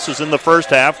 Colley, this is in the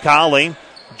first half. Colley,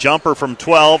 jumper from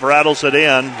 12, rattles it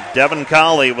in. Devin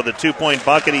Colley with a 2-point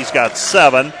bucket. He's got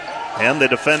 7, and the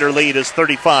defender lead is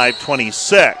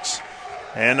 35-26.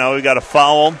 And now we've got a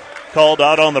foul called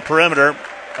out on the perimeter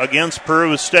against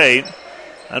Peru State.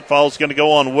 That foul's going to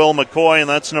go on Will McCoy, and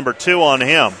that's number 2 on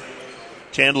him.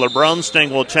 Chandler Brunsting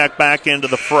will check back into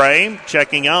the fray.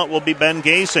 Checking out will be Ben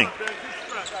Gasink.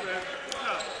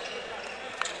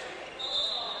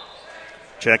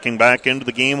 Checking back into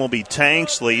the game will be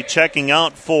Tanksley. Checking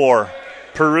out for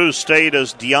Peru State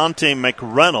is Deontay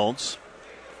McReynolds.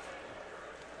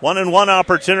 1-and-1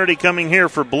 opportunity coming here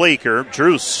for Bleecker.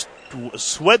 Drew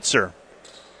Switzer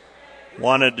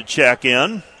wanted to check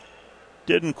in.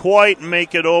 Didn't quite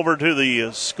make it over to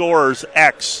the scorer's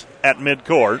X at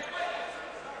midcourt.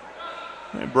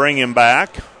 They bring him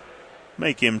back,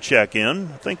 make him check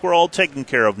in. I think we're all taken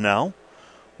care of now.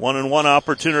 1-and-1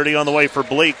 opportunity on the way for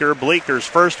Bleecker. Bleecker's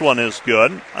first one is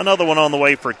good. Another one on the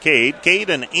way for Cade. Cade,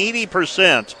 an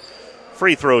 80%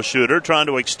 free throw shooter, trying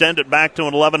to extend it back to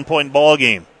an 11-point ball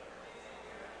game.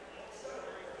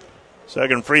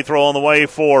 Second free throw on the way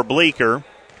for Bleecker.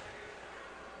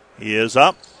 He is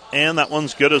up, and that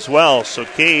one's good as well. So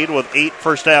Cade with 8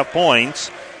 first half points.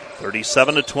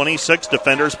 37-26,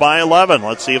 defenders by 11.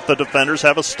 Let's see if the defenders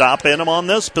have a stop in them on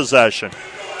this possession.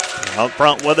 Out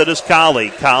front with it is Colley.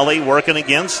 Colley working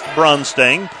against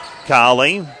Brunsting.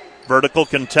 Colley, vertical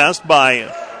contest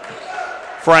by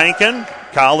Franken.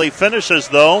 Colley finishes,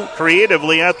 though,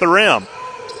 creatively at the rim.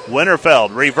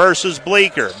 Winterfeld reverses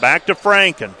Bleecker. Back to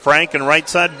Franken. Franken right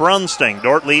side Brunsting.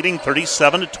 Dordt leading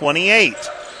 37-28.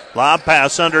 Lob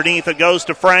pass underneath. It goes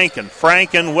to Franken.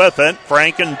 Franken with it.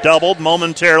 Franken doubled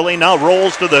momentarily. Now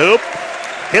rolls to the hoop.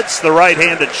 Hits the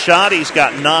right-handed shot. He's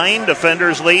got 9.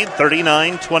 Defenders lead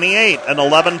 39-28. An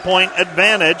 11-point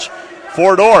advantage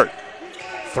for Dordt.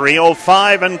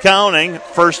 3:05 and counting.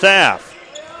 First half.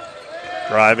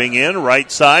 Driving in,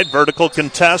 right side, vertical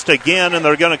contest again, and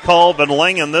they're going to call Van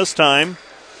Langen this time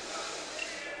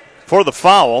for the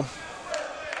foul.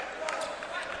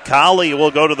 Colley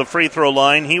will go to the free throw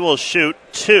line. He will shoot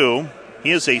 2.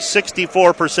 He is a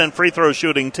 64% free throw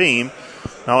shooting team.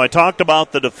 Now, I talked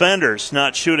about the defenders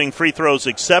not shooting free throws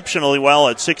exceptionally well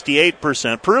at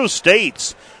 68%. Peru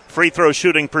State's free throw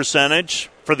shooting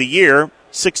percentage for the year,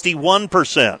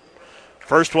 61%.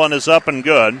 First one is up and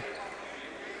good.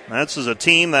 This is a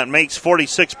team that makes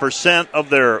 46%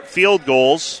 of their field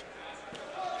goals.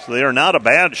 So they are not a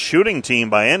bad shooting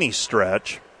team by any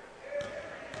stretch.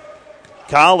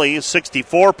 Colley is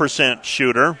 64%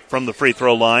 shooter from the free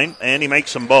throw line, and he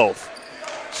makes them both.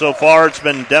 So far, it's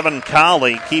been Devin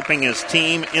Colley keeping his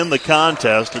team in the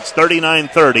contest. It's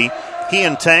 39-30. He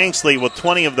and Tanksley with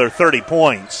 20 of their 30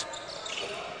 points.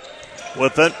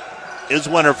 With it is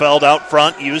Winterfeld out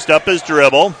front, used up his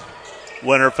dribble.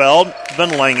 Winterfeld, Van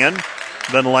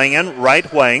Langen,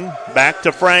 right wing, back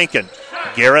to Franken.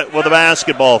 Garrett with the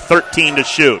basketball, 13 to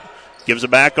shoot. Gives it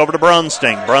back over to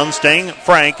Brunsting.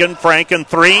 Franken,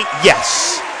 three,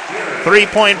 yes!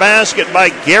 3-point basket by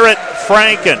Garrett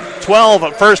Franken.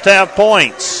 12 first half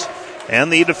points.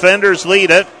 And the defenders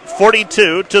lead it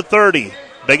 42-30.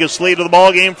 Biggest lead of the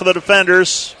ball game for the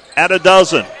defenders at a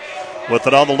dozen. With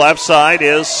it on the left side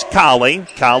is Colley.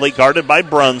 Colley guarded by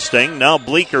Brunsting. Now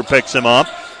Bleeker picks him up.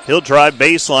 He'll drive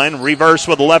baseline, reverse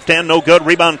with the left hand, no good.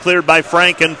 Rebound cleared by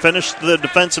Franken. Finished the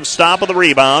defensive stop of the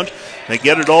rebound. They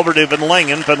get it over to Van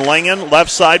Langen,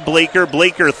 left side, Bleeker,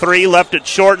 three, left it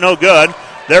short, no good.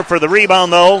 There for the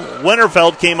rebound, though.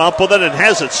 Winterfeld came up with it and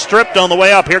has it stripped on the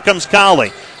way up. Here comes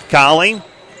Colley. Colley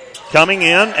coming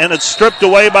in, and it's stripped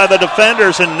away by the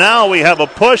defenders, and now we have a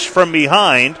push from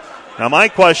behind. Now my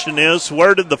question is,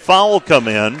 where did the foul come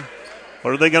in?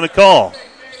 What are they going to call?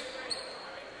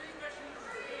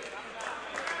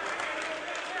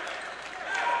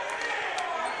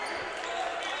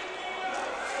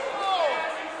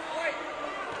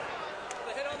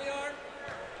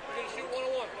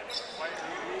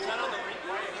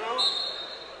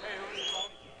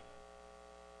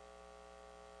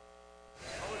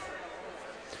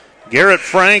 Garrett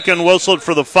Franken whistled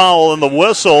for the foul, and the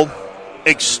whistle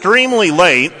extremely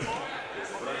late.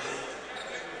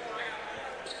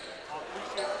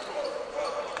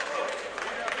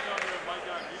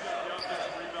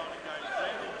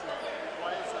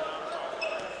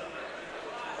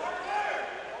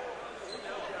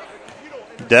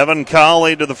 Devin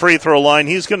Colley to the free throw line.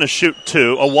 He's going to shoot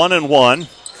two, a 1-and-1.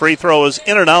 Free throw is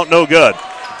in and out, no good.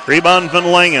 Rebound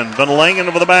Van Langen. Van Langen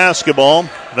over the basketball.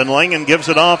 Van Langen gives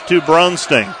it off to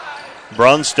Brunsting.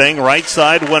 Brunsting, right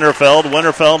side, Winterfeld.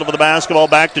 Winterfeld over the basketball,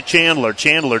 back to Chandler.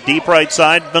 Chandler, deep right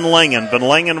side, Van Langen. Van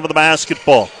Langen over the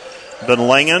basketball. Van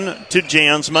Langen to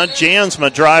Jansma.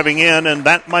 Jansma driving in, and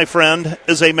that, my friend,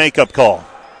 is a makeup call.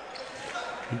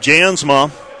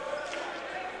 Jansma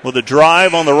with a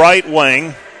drive on the right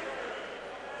wing.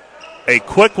 A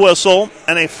quick whistle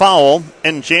and a foul,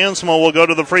 and Jansma will go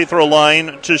to the free throw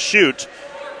line to shoot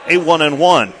a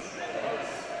 1-and-1.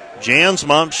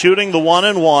 Jansma shooting the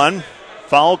 1-and-1.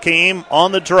 Foul came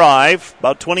on the drive,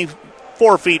 about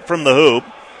 24 feet from the hoop.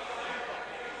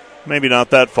 Maybe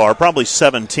not that far, probably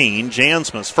 17.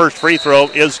 Jansma's first free throw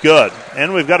is good,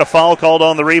 and we've got a foul called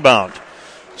on the rebound.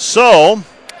 So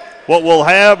what we'll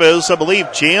have is, I believe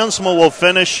Jansma will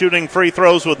finish shooting free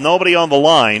throws with nobody on the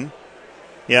line.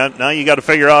 Yeah, now you got to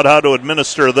figure out how to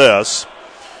administer this.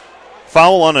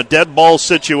 Foul on a dead ball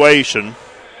situation.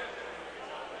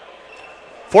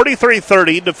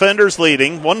 43-30, defenders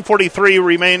leading. 1:43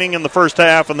 remaining in the first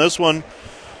half, and this one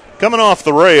coming off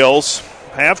the rails.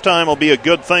 Halftime will be a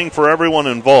good thing for everyone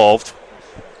involved.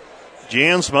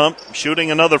 Jansma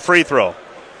shooting another free throw.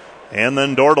 And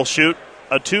then Dort will shoot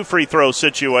a 2 free throw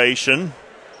situation.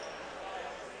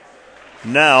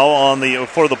 Now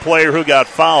for the player who got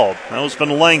fouled. That was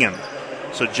Van Langen.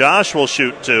 So Josh will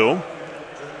shoot 2.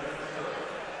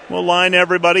 We'll line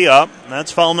everybody up.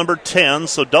 That's foul number 10,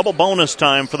 so double bonus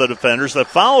time for the defenders. The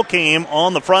foul came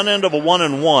on the front end of a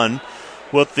 1-and-1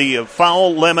 with the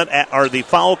foul limit or the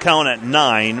foul count at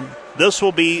 9. This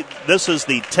is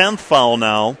the 10th foul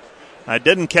now. I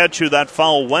didn't catch who that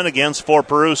foul went against for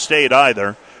Peru State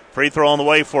either. Free throw on the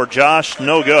way for Josh,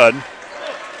 no good.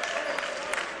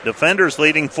 Defenders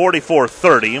leading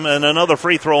 44-30, and another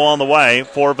free throw on the way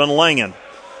for Van Langen.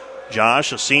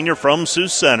 Josh, a senior from Sioux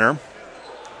Center.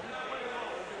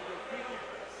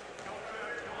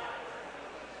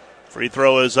 Free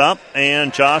throw is up,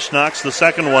 and Josh knocks the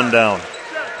second one down.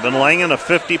 Van Langen, a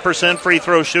 50% free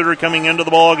throw shooter coming into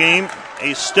the ball game.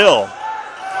 Still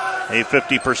a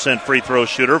 50% free throw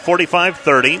shooter.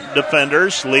 45-30,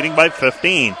 defenders leading by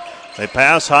 15. They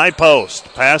pass high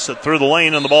post. Pass it through the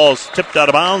lane, and the ball is tipped out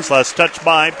of bounds. Last touch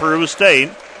by Peru State.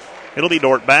 It'll be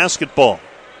Dort basketball.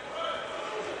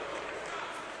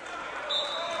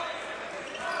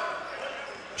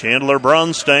 Chandler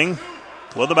Brunsting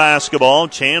with the basketball.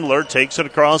 Chandler takes it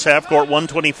across half court.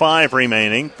 1:25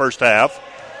 remaining, first half.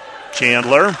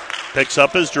 Chandler picks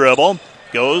up his dribble.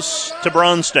 Goes to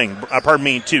Brunsting.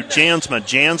 To Jansma.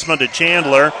 Jansma to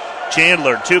Chandler.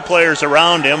 Chandler, 2 players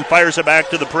around him, fires it back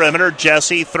to the perimeter.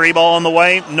 Jesse, 3 ball on the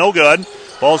way, no good.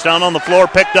 Ball's down on the floor,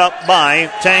 picked up by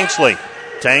Tanksley.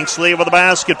 Tanksley with the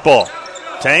basketball.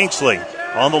 Tanksley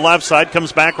on the left side,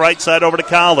 comes back right side over to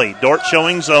Colley. Dort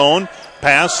showing zone.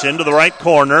 Pass into the right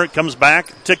corner. It comes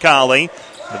back to Colley.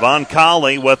 Devon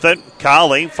Colley with it.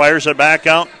 Colley fires it back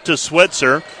out to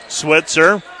Switzer.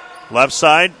 Switzer, left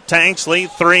side, Tanksley,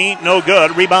 three, no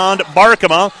good. Rebound,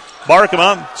 Barkema.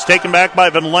 Barkema is taken back by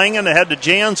Van Langen, ahead to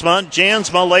Jansma.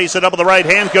 Jansma lays it up with the right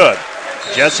hand, good.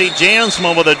 Jesse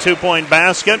Jansma with a 2-point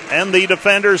basket, and the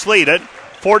defenders lead it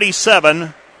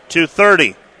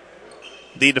 47-30.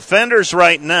 The defenders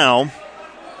right now,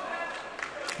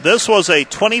 this was a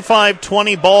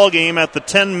 25-20 ball game at the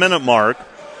 10-minute mark.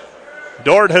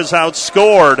 Dordt has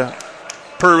outscored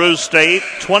Peru State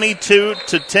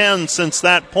 22-10 since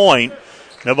that point.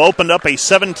 They've opened up a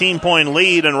 17-point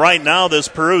lead, and right now this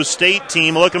Peru State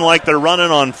team looking like they're running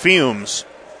on fumes.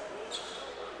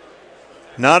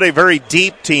 Not a very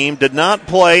deep team. Didn't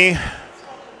play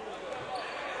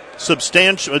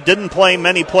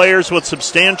many players with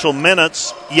substantial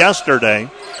minutes yesterday.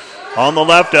 On the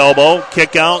left elbow,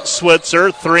 kick out,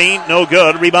 Switzer, three, no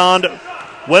good. Rebound,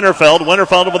 Winterfeld.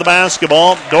 Winterfeld with the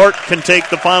basketball. Dordt can take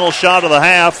the final shot of the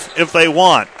half if they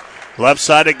want. Left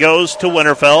side it goes to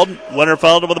Winterfeld.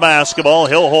 Winterfeld with the basketball.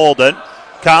 He'll hold it.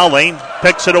 Colley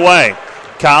picks it away.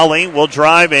 Colley will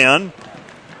drive in.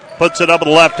 Puts it up with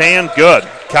the left hand. Good.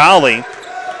 Colley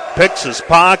picks his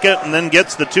pocket and then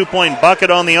gets the 2-point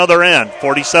bucket on the other end.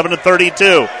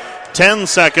 47-32. 10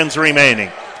 seconds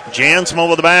remaining. Jansma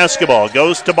with the basketball.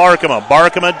 Goes to Barkema.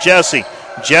 Barkema, Jesse.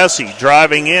 Jesse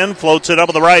driving in, floats it up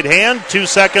with the right hand. 2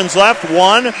 seconds left,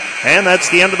 one, and that's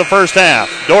the end of the first half.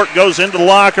 Dordt goes into the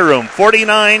locker room,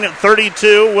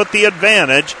 49-32 with the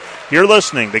advantage. You're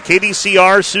listening to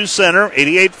KDCR Sioux Center,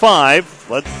 88.5.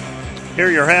 Let's hear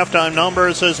your halftime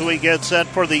numbers as we get set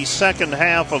for the second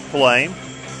half of play.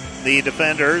 The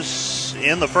defenders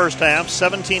in the first half,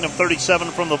 17 of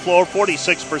 37 from the floor,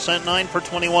 46%, 9 for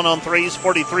 21 on threes,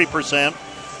 43%.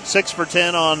 6 for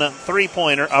 10 on free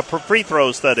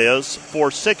throws, that is, for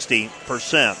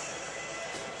 60%.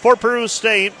 For Peru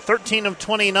State, 13 of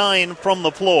 29 from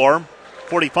the floor,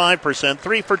 45%.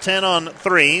 3 for 10 on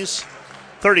threes,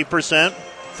 30%.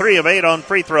 3 of 8 on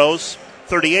free throws,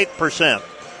 38%.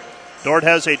 Dordt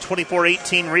has a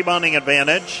 24-18 rebounding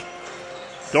advantage.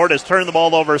 Dordt has turned the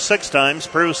ball over 6 times.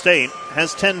 Peru State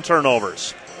has 10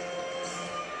 turnovers.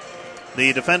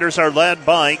 The defenders are led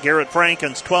by Garrett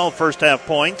Franken's 12 first-half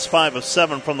points, 5 of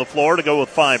 7 from the floor to go with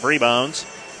 5 rebounds.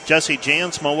 Jesse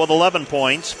Jansma with 11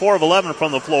 points, 4 of 11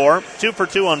 from the floor, 2 for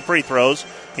 2 on free throws.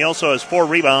 He also has 4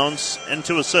 rebounds and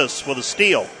 2 assists with a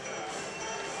steal.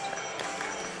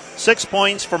 6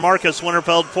 points for Marcus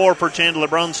Winterfeld, 4 for Chandler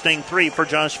Brunsting, 3 for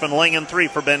Josh Van Langen, 3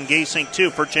 for Ben Gasing,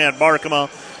 2 for Chad Barkema,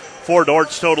 for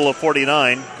Dordt's total of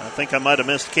 49. I think I might have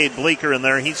missed Cade Bleeker in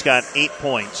there. He's got 8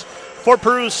 points. For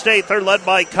Peru State, they're led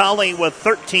by Colley with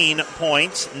 13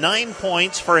 points, 9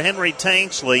 points for Henry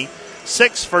Tanksley,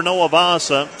 6 for Noah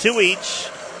Vasa, 2 each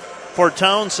for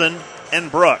Townsend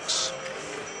and Brooks.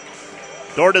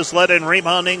 Dordt is led in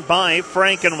rebounding by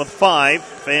Franken with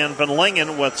 5 and Van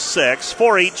Langen with 6,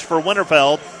 4 each for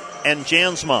Winterfeld and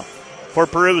Jansma. For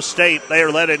Peru State, they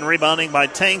are led in rebounding by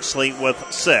Tanksley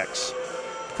with 6.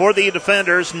 For the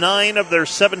defenders, 9 of their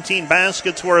 17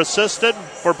 baskets were assisted.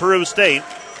 For Peru State,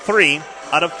 3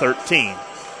 out of 13.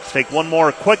 Let's take one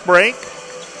more quick break,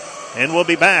 and we'll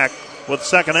be back with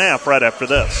second half right after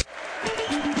this.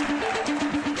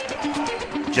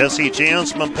 Jesse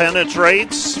Jansma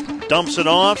penetrates, dumps it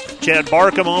off. Chad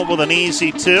Barkema with an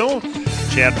easy 2.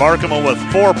 Chad Barkema with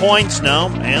 4 points now,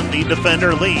 and the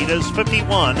defender lead is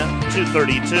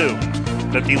 51-32.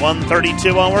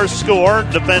 51-32 our score.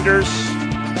 Defenders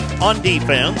on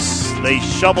defense. They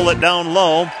shovel it down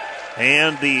low.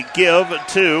 And the give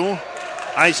to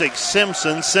Isaac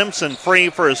Simpson. Simpson free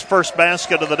for his first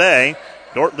basket of the day.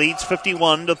 Dordt leads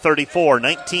 51-34.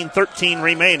 19-13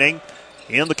 remaining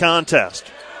in the contest.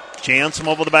 Jansma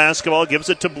over the basketball, gives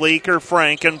it to Bleeker.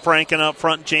 Franken up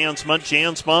front,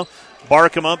 Jansma.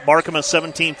 Barkema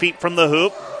 17 feet from the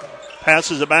hoop.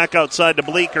 Passes it back outside to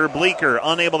Bleeker. Bleeker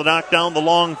unable to knock down the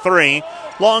long 3.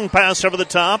 Long pass over the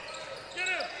top.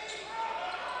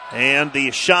 And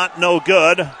the shot no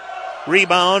good.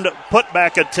 Rebound,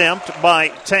 putback attempt by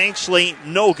Tanksley,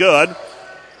 no good.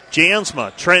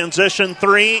 Jansma, transition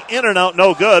 3, in and out,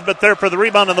 no good, but there for the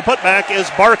rebound and the putback is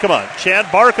Barkema. Chad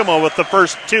Barkema with the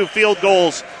first 2 field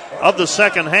goals of the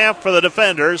second half for the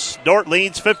defenders. Dordt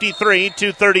leads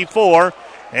 53-34,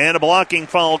 and a blocking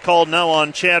foul called now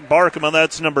on Chad Barkema.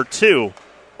 That's number 2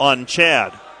 on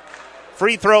Chad.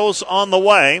 Free throws on the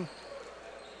way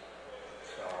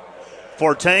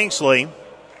for Tanksley.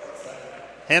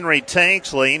 Henry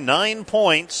Tanksley, 9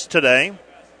 points today.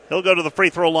 He'll go to the free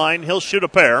throw line. He'll shoot a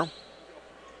pair.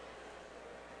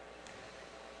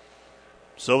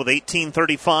 So with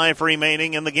 18:35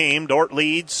 remaining in the game, Dordt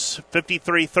leads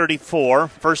 53-34.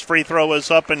 First free throw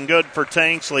is up and good for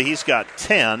Tanksley. He's got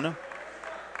 10.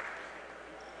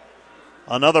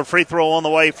 Another free throw on the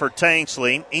way for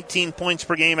Tanksley. 18 points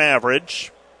per game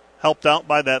average. Helped out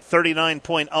by that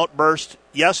 39-point outburst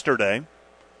yesterday.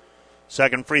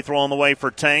 Second free throw on the way for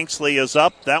Tanksley is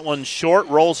up. That one's short.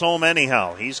 Rolls home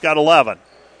anyhow. He's got 11.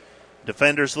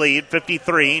 Defenders lead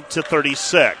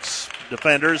 53-36.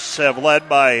 Defenders have led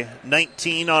by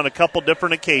 19 on a couple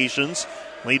different occasions.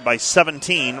 Lead by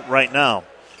 17 right now.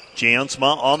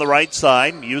 Jansma on the right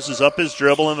side. Uses up his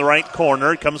dribble in the right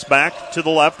corner. Comes back to the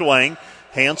left wing.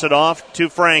 Hands it off to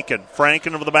Franken.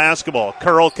 Franken over the basketball.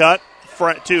 Curl cut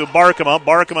to Barkema.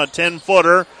 Barkema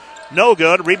 10-footer. No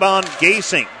good. Rebound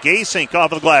Gasink. Gasink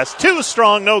off of the glass. Too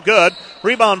strong. No good.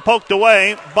 Rebound poked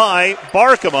away by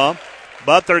Barkema.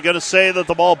 But they're going to say that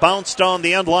the ball bounced on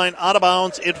the end line out of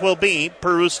bounds. It will be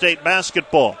Peru State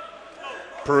basketball.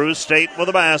 Peru State with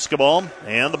the basketball.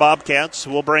 And the Bobcats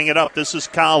will bring it up. This is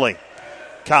Colley.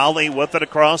 Colley with it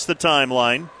across the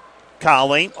timeline.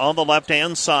 Colley on the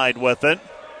left-hand side with it.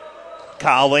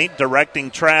 Colley directing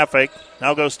traffic.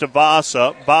 Now goes to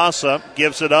Vasa. Vasa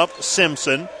gives it up.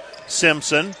 Simpson.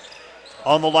 Simpson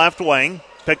on the left wing.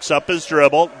 Picks up his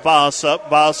dribble.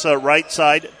 Vasa right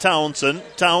side. Townsend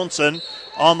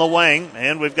on the wing.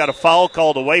 And we've got a foul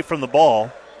called away from the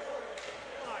ball.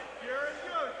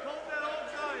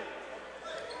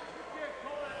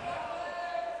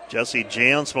 Jesse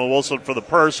Jansma whistled for the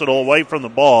personal away from the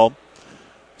ball.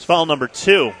 It's foul number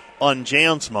 2 on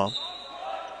Jansma.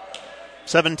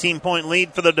 17-point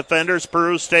lead for the defenders.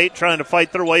 Peru State trying to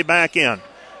fight their way back in.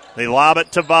 They lob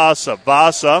it to Vasa.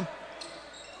 Vasa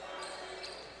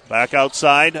back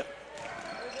outside.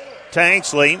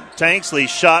 Tanksley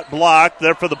shot blocked.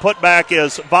 There for the putback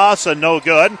is Vasa, no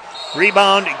good.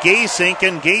 Rebound Gasink,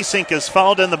 and Gasink is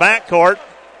fouled in the backcourt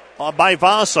by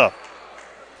Vasa.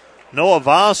 Noah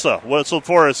Vasa whistled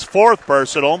for his 4th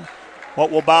personal.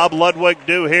 What will Bob Ludwig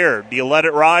do here? Do you let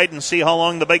it ride and see how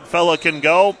long the big fella can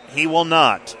go? He will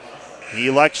not. He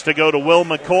elects to go to Will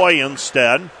McCoy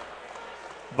instead.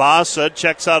 Vasa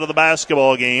checks out of the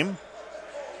basketball game.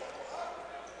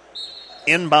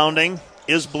 Inbounding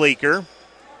is Bleeker.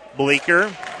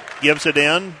 Bleeker gives it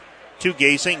in to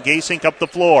Gasink. Gasink up the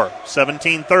floor.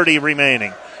 17:30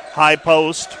 remaining. High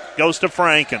post goes to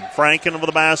Franken. Franken over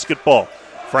the basketball.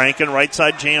 Franken right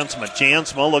side Jansma.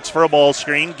 Jansma looks for a ball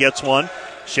screen. Gets one.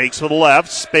 Shakes to the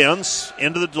left. Spins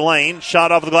into the lane.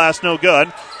 Shot off the glass. No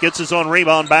good. Gets his own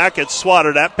rebound back. It's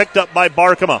swatted at. Picked up by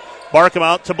Barkema. Barkema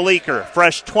out to Bleeker.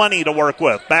 Fresh 20 to work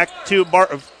with. Back to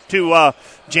Jansma.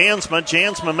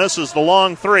 Jansma misses the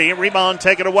long 3. Rebound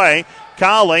taken away.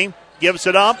 Colley gives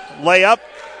it up. Layup.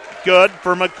 Good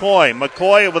for McCoy.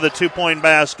 McCoy with a 2-point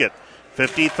basket.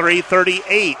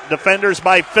 53-38. Defenders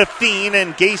by 15,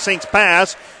 and Gasink's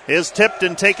pass is tipped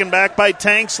and taken back by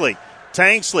Tanksley.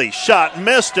 Tanksley shot,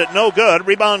 missed it, no good.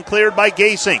 Rebound cleared by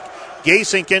Gasink.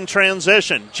 Gasink in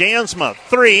transition. Jansma,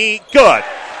 3, good.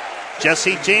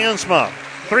 Jesse Jansma,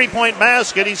 3-point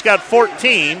basket. He's got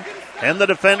 14, and the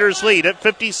defenders lead at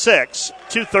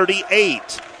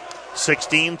 56-38.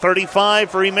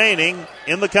 16:35 remaining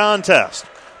in the contest.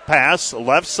 Pass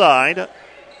left side.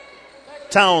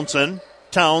 Townsend.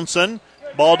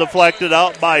 Ball deflected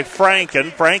out by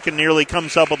Franken. Franken nearly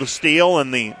comes up with a steal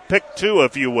and the pick 2,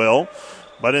 if you will.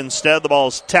 But instead the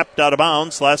ball's tapped out of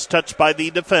bounds. Last touch by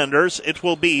the defenders. It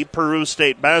will be Peru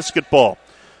State basketball.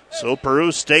 So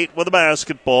Peru State with the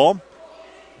basketball.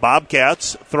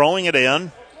 Bobcats throwing it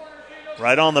in.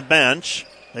 Right on the bench.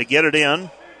 They get it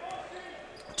in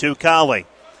to Colley.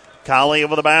 Colley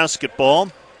over the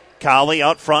basketball. Colley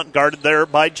out front, guarded there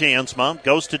by Jansma.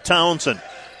 Goes to Townsend.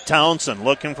 Townsend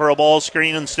looking for a ball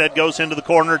screen. Instead goes into the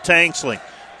corner. Tanksley.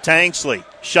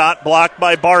 Shot blocked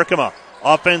by Barkema.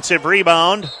 Offensive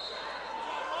rebound.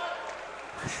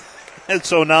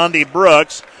 It's Onandi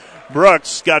Brooks.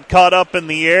 Brooks got caught up in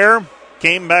the air.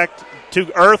 Came back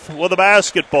to earth with a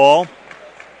basketball.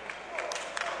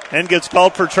 And gets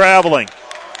called for traveling.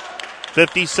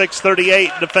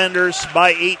 56-38, defenders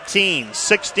by 18.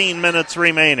 16 minutes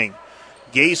remaining.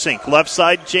 Gasink, left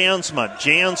side,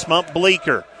 Jansma,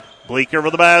 Bleeker. Bleeker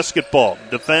with the basketball.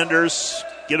 Defenders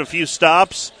get a few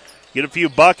stops, get a few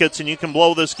buckets, and you can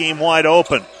blow this game wide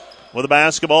open. With the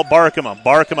basketball, Barkema.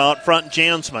 Barkema out front,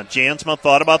 Jansma. Jansma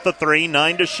thought about the 3,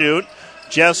 9 to shoot.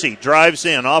 Jesse drives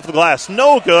in, off the glass,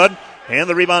 no good. And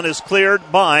the rebound is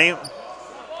cleared by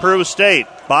Peru State.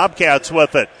 Bobcats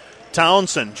with it.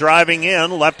 Townsend driving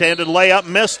in, left-handed layup,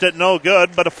 missed it, no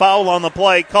good, but a foul on the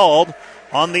play called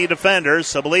on the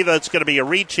defenders. I believe that's going to be a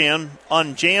reach-in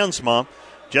on Jansma.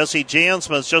 Jesse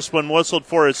Jansma has just been whistled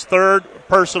for his third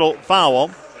personal foul.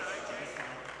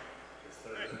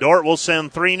 Dordt will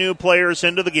send 3 new players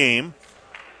into the game.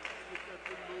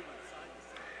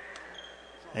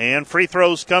 And free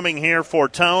throws coming here for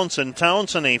Townsend.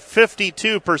 Townsend, a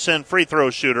 52% free throw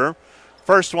shooter.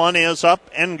 First one is up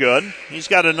and good. He's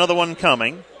got another one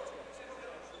coming.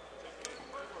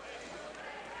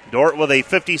 Dordt with a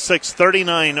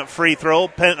 56-39 free throw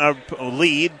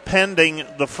lead pending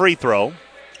the free throw.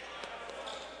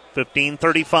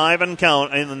 15-35 and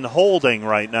count and holding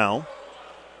right now.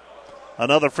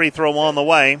 Another free throw on the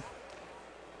way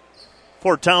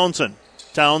for Townsend.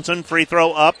 Townsend, free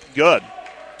throw up, good.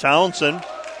 Townsend,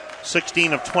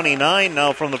 16 of 29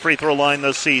 now from the free throw line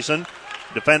this season.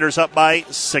 Defenders up by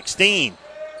 16.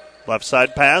 Left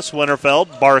side pass,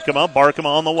 Winterfeld, Barkema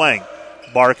on the wing.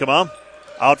 Barkema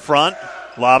out front,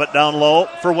 lob it down low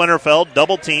for Winterfeld.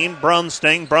 Double team,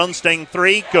 Brunsting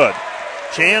 3, good.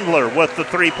 Chandler with the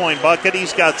 3-point bucket.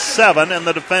 He's got 7, and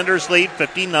the defenders lead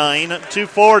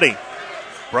 59-40.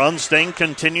 Brunsting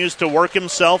continues to work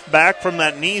himself back from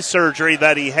that knee surgery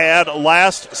that he had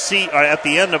at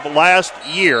the end of last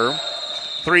year.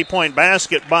 3-point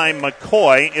basket by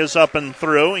McCoy is up and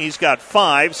through. He's got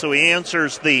 5, so he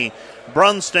answers the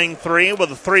Brunsting 3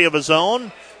 with a 3 of his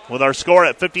own. With our score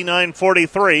at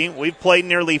 59-43, we've played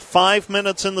nearly 5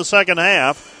 minutes in the second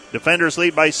half. Defenders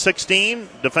lead by 16.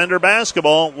 Defender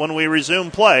basketball when we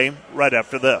resume play right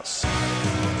after this.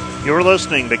 You're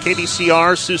listening to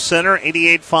KDCR Sioux Center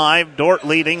 88-5. Dordt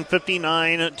leading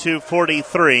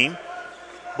 59-43.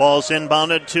 Ball's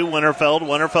inbounded to Winterfeld.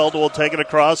 Winterfeld will take it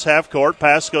across half court.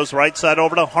 Pass goes right side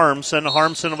over to Harmson.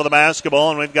 Harmson with the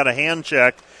basketball, and we've got a hand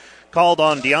check called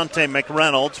on Deontay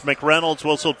McReynolds. McReynolds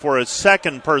whistled for his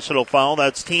second personal foul.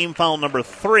 That's team foul number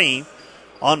 3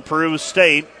 on Peru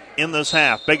State in this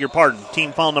half. Beg your pardon.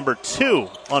 Team foul number 2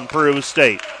 on Peru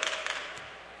State.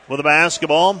 With the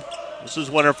basketball, this is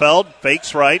Winterfeld.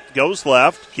 Fakes right, goes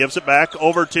left, gives it back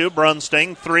over to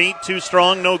Brunsting. 3, too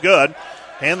strong, no good.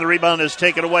 And the rebound is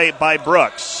taken away by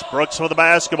Brooks. Brooks with the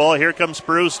basketball. Here comes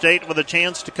Peru State with a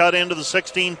chance to cut into the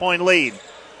 16-point lead.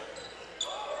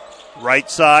 Right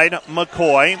side,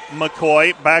 McCoy.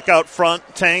 McCoy back out front.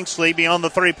 Tanksley beyond the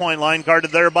 3-point line,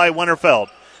 guarded there by Winterfeld.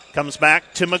 Comes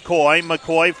back to McCoy.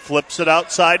 McCoy flips it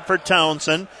outside for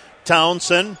Townsend.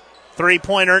 Townsend,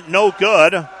 3-pointer, no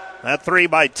good. That 3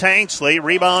 by Tanksley.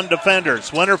 Rebound defenders.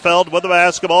 Winterfeld with the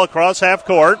basketball across half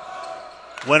court.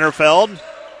 Winterfeld,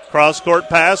 cross-court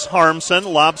pass. Harmson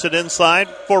lobs it inside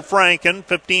for Franken.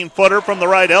 15-footer from the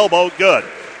right elbow. Good.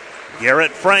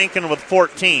 Garrett Franken with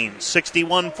 14.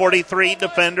 61-43.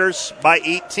 Defenders by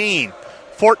 18.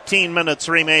 14 minutes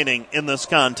remaining in this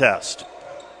contest.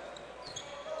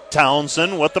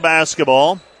 Townsend with the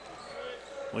basketball.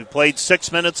 We've played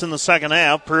 6 minutes in the second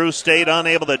half. Peru State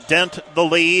unable to dent the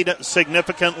lead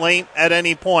significantly at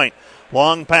any point.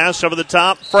 Long pass over the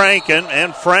top. Franken,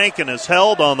 and Franken is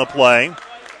held on the play.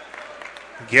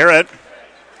 Garrett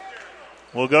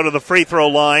will go to the free throw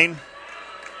line.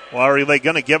 Well, are they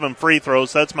going to give him free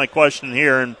throws? That's my question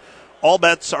here. And all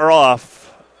bets are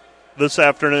off this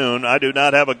afternoon. I do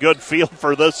not have a good feel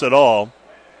for this at all.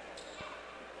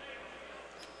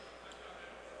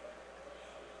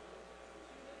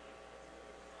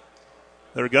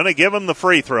 They're going to give him the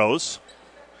free throws.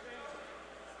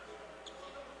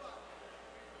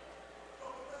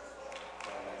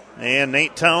 And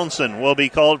Nate Townsend will be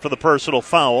called for the personal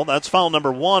foul. That's foul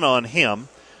number 1 on him.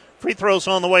 Free throws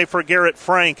on the way for Garrett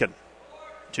Franken.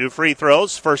 2 free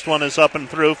throws. First one is up and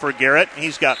through for Garrett.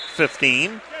 He's got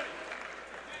 15.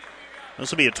 This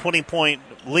will be a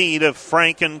 20-point lead if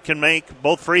Franken can make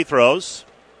both free throws.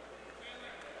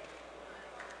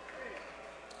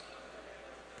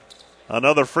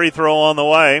 Another free throw on the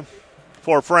way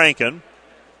for Franken.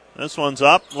 This one's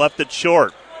up, left it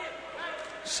short.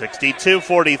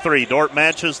 62-43. Dordt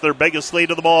matches their biggest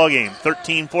lead of the ballgame.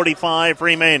 13:45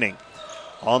 remaining.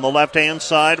 On the left-hand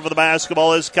side with the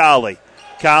basketball is Colley.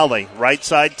 Colley, right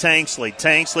side Tanksley.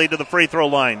 Tanksley to the free throw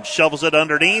line. Shovels it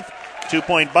underneath.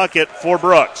 2-point bucket for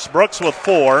Brooks. Brooks with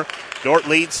 4. Dordt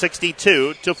leads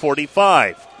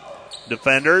 62-45.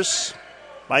 Defenders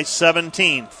by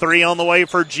 17. 3 on the way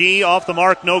for G. Off the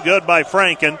mark, no good by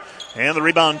Franken. And the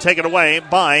rebound taken away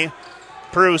by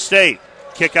Peru State.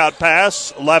 Kick out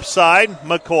pass, left side,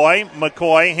 McCoy.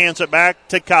 McCoy hands it back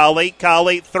to Colley.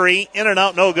 Colley, 3, in and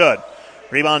out, no good.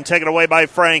 Rebound taken away by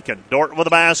Franken. Dordt with the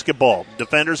basketball.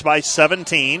 Defenders by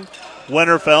 17.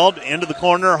 Winterfeld into the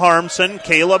corner, Harmson.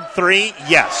 Caleb, 3,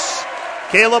 yes.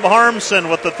 Caleb Harmson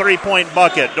with the 3-point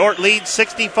bucket. Dordt leads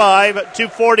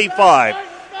 65-45.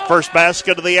 First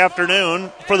basket of the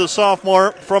afternoon for the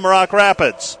sophomore from Rock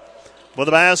Rapids. with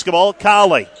the basketball,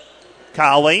 Colley.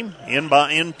 Colley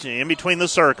in between the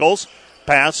circles.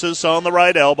 Passes on the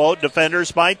right elbow.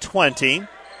 Defenders by 20.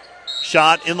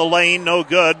 Shot in the lane, no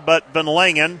good, but Van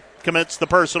Langen commits the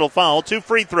personal foul. 2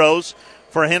 free throws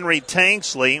for Henry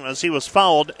Tanksley as he was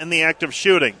fouled in the act of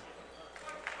shooting.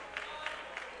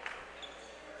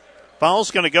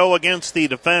 Foul's going to go against the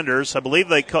defenders. I believe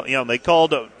they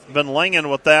called Van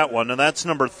Langen with that one, and that's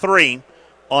number 3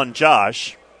 on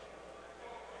Josh.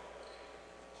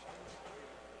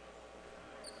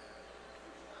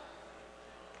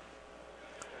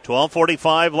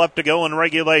 .12:45 left to go in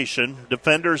regulation.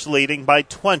 Defenders leading by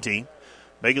 20.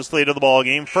 Biggest lead of the ball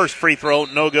game. First free throw,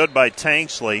 no good by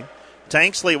Tanksley.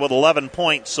 Tanksley with 11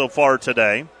 points so far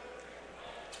today.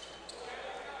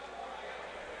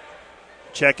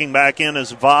 Checking back in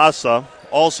is Vasa.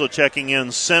 Also checking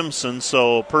in Simpson.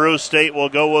 So Peru State will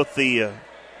go with the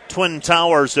Twin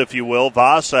Towers, if you will.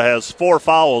 Vasa has 4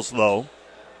 fouls, though.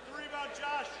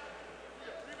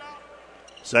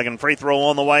 Second free throw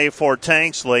on the way for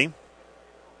Tanksley.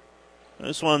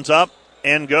 This one's up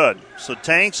and good. So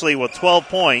Tanksley with 12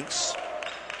 points.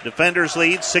 Defenders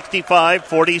lead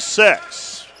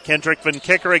 65-46. Kendrick Van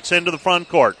Kickerix into the front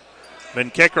court. Van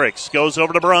Kickerix goes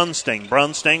over to Brunsting.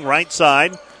 Brunsting right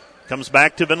side. Comes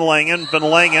back to Van Langen. Van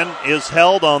Langen is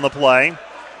held on the play.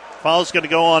 Foul's going to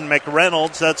go on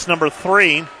McReynolds. That's number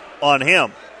 3 on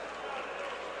him.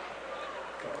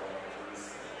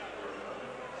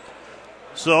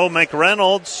 So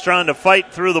McReynolds trying to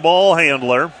fight through the ball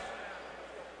handler.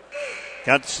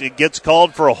 Gets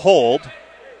called for a hold.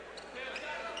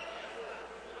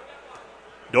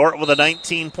 Dordt with a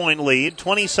 19-point lead.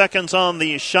 20 seconds on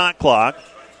the shot clock.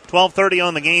 12:30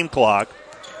 on the game clock.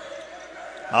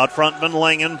 Out front, Van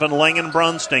Langen. Van Langen,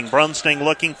 Brunsting. Brunsting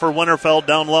looking for Winterfeld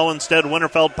down low. Instead,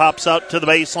 Winterfeld pops out to the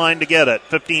baseline to get it.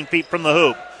 15 feet from the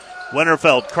hoop.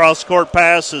 Winterfeld, cross-court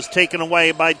pass is taken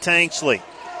away by Tanksley.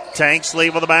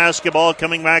 Tanksley with the basketball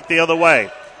coming back the other way.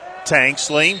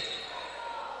 Tanksley.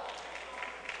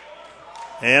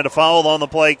 And a foul on the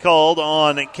play called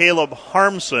on Caleb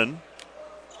Harmson.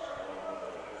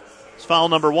 It's foul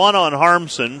number 1 on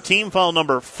Harmson. Team foul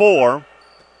number 4.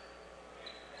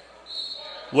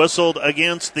 Whistled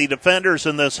against the defenders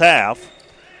in this half.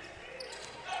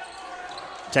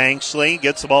 Tanksley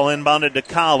gets the ball inbounded to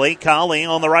Colley. Colley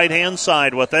on the right-hand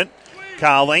side with it.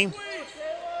 Colley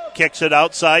kicks it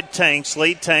outside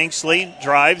Tanksley. Tanksley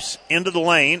drives into the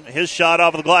lane. His shot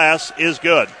off the glass is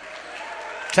good.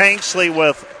 Tanksley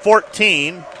with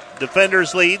 14.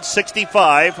 Defenders lead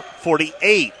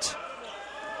 65-48.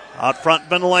 Out front,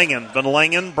 Van Langen. Van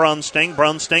Langen, Brunsting.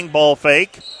 Brunsting, ball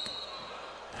fake.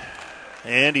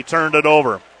 And he turned it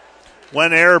over.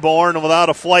 Went airborne without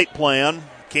a flight plan.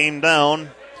 Came down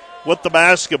with the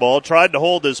basketball. Tried to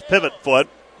hold his pivot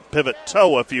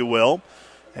toe, if you will.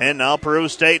 And now Peru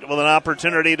State with an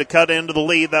opportunity to cut into the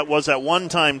lead that was at one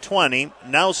time 20,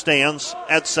 now stands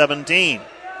at 17.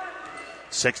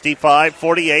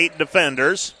 65-48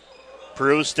 defenders.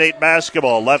 Peru State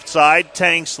basketball. Left side,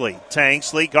 Tanksley.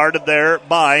 Tanksley guarded there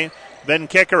by Van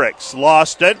Kickerix.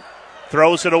 Lost it.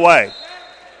 Throws it away.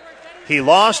 He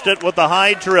lost it with the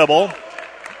high dribble.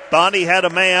 Thought he had a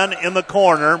man in the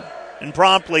corner and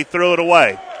promptly threw it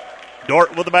away.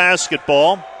 Dordt with the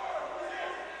basketball.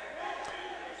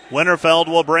 Winterfeld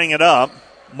will bring it up.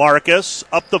 Marcus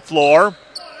up the floor.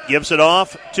 Gives it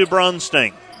off to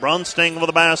Brunsting. Brunsting with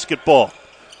the basketball.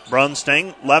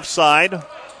 Brunsting left side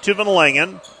to Van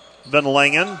Langen. Van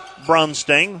Langen,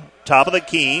 Brunsting, top of the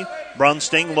key.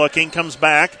 Brunsting looking, comes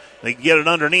back. They get it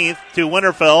underneath to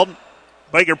Winterfeld.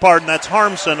 Beg your pardon, that's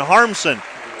Harmson. Harmson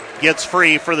gets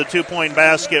free for the 2-point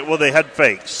basket with a head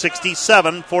fake.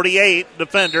 67-48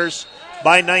 defenders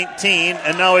by 19.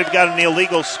 And now we've got an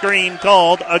illegal screen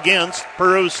called against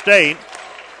Peru State.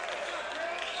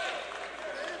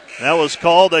 That was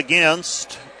called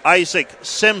against Isaac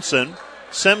Simpson.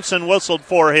 Simpson whistled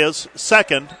for his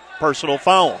second personal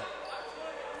foul.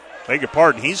 Beg your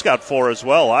pardon, he's got 4 as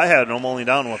well. I had him only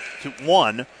down with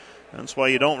 1. That's why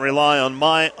you don't rely on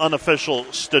my unofficial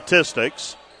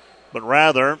statistics, but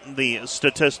rather the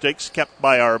statistics kept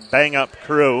by our bang-up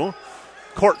crew.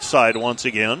 Courtside once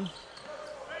again.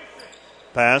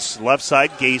 Pass left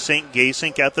side, Gasink.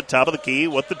 Gasink at the top of the key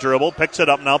with the dribble. Picks it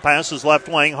up now, passes left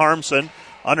wing, Harmson.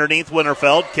 Underneath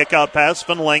Winterfeld, kick out pass,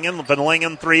 Van Langen. Van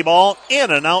Langen 3-ball,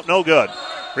 in and out, no good.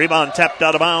 Rebound tapped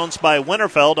out of bounds by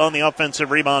Winterfeld on the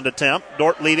offensive rebound attempt.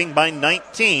 Dordt leading by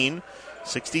 19,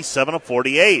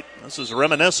 67-48. This is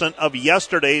reminiscent of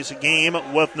yesterday's game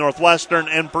with Northwestern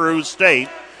and Peru State,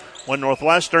 when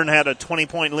Northwestern had a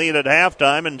 20-point lead at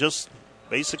halftime and just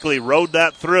basically rode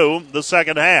that through the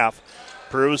second half.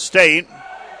 Peru State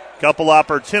Couple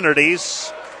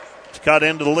opportunities to cut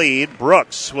into the lead.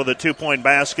 Brooks with a 2-point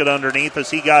basket underneath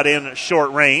as he got in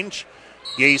short range.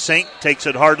 Gasink takes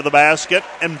it hard to the basket,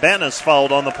 and Ben is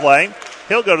fouled on the play.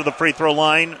 He'll go to the free throw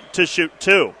line to shoot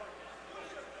 2.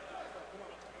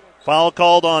 Foul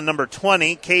called on number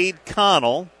 20, Cade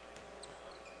Connell.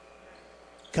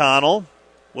 Connell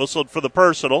whistled for the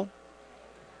personal.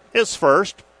 His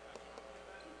first.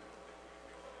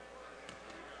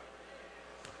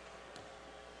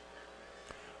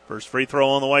 First free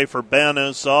throw on the way for Ben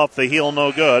is off the heel,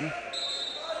 no good.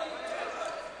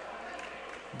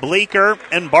 Bleeker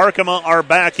and Barkema are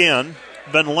back in.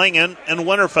 Van Lingen and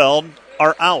Winterfeld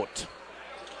are out.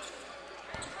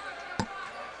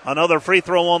 Another free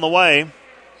throw on the way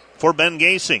for Ben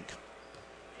Gasink.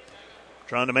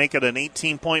 Trying to make it an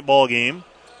 18-point ball game.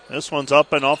 This one's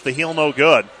up and off the heel, no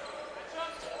good.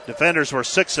 Defenders were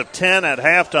 6 of 10 at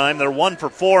halftime. They're 1 for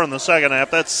 4 in the second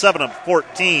half. That's 7 of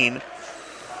 14.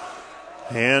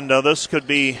 And this could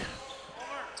be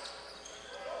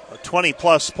a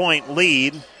 20-plus point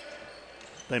lead.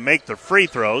 They make their free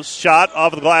throws. Shot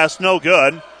off the glass, no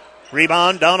good.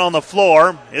 Rebound down on the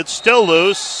floor. It's still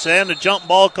loose, and a jump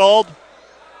ball called.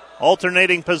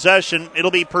 Alternating possession.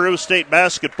 It'll be Peru State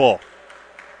basketball.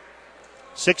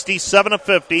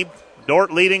 67-50.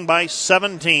 Dordt leading by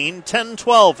 17.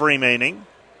 10-12 remaining.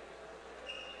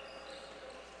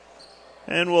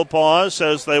 And we'll pause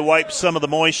as they wipe some of the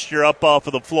moisture up off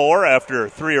of the floor after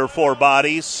 3 or 4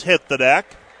 bodies hit the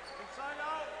deck.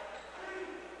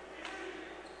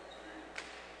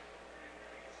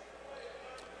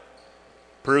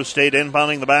 Peru State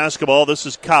inbounding the basketball. This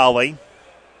is Colley.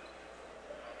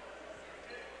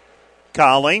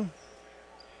 Colley.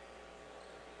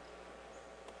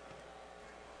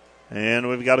 And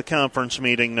we've got a conference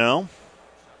meeting now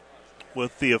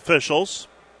with the officials.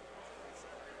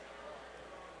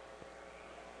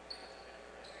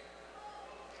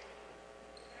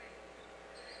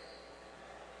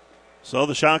 So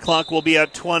the shot clock will be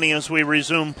at 20 as we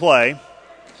resume play.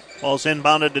 Ball's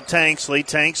inbounded to Tanksley.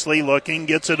 Tanksley looking,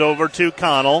 gets it over to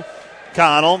Connell.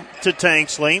 Connell to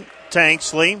Tanksley.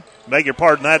 Tanksley, beg your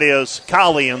pardon, that is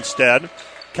Colley instead.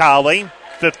 Colley,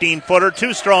 15-footer,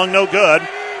 too strong, no good.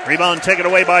 Rebound taken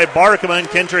away by Barkman.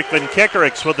 Kendrick Van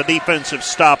Kickerix with the defensive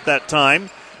stop that time.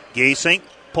 Gasink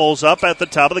pulls up at the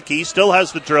top of the key, still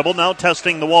has the dribble, now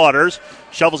testing the waters.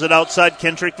 Shovels it outside,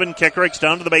 Kendrick Van Kickerix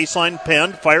down to the baseline,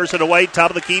 pinned, fires it away, top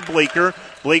of the key, Bleeker.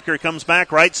 Bleeker comes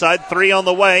back, right side, 3 on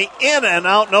the way, in and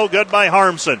out, no good by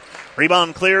Harmson.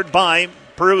 Rebound cleared by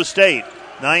Peru State.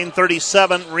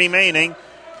 9:37 remaining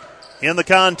in the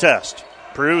contest.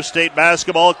 Peru State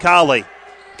basketball, Colley.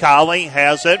 Colley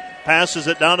has it, passes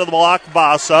it down to the block,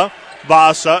 Vasa.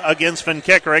 Vasa against Van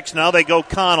Kickerix. Now they go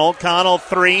Connell. Connell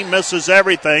 3, misses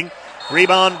everything.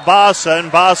 Rebound Vasa,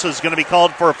 and Vasa's going to be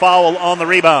called for a foul on the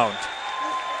rebound.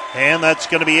 And that's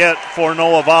going to be it for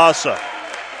Noah Vasa.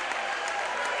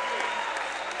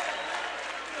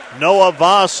 Noah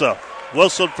Vasa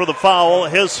whistled for the foul,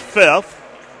 his 5th.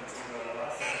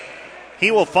 He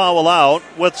will foul out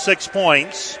with 6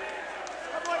 points.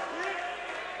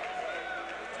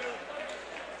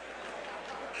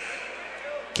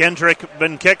 Kendrick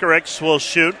Van Kickerix will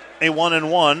shoot a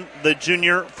 1-and-1, the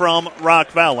junior from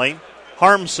Rock Valley.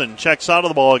 Harmson checks out of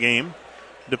the ball game.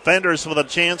 Defenders with a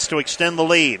chance to extend the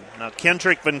lead. Now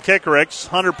Kendrick Van Kickerix,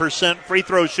 100% free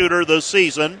throw shooter this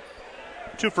season.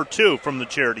 2 for 2 from the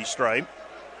charity stripe.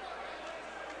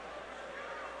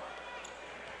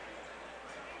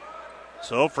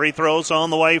 So free throws on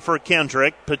the way for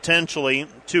Kendrick. Potentially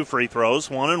 2 free throws,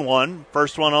 1-and-1.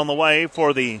 First one on the way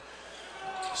for the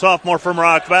sophomore from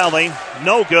Rock Valley.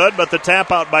 No good, but the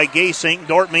tap out by Gasink.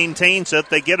 Dordt maintains it.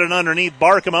 They get it underneath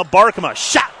Barkema. Barkema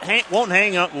shot.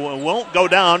 Won't go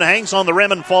down. Hangs on the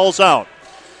rim and falls out.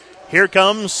 Here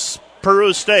comes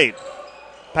Peru State.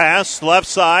 Pass left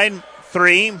side.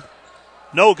 3.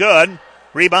 No good.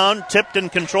 Rebound tipped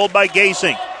and controlled by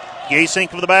Gasink.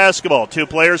 Gasink with the basketball. 2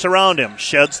 players around him.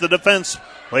 Sheds the defense.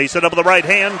 Lays it up with the right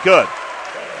hand. Good.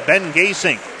 Ben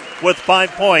Gasink with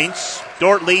 5 points.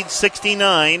 Dordt leads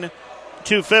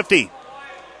 69-50.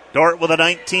 Dordt with a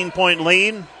 19-point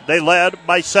lead. They led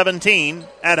by 17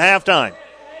 at halftime.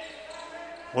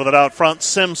 With it out front,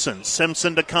 Simpson.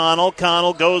 Simpson to Connell.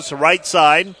 Connell goes right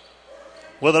side.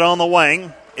 With it on the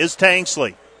wing is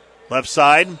Tanksley. Left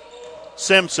side,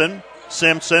 Simpson.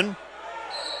 Simpson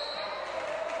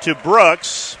to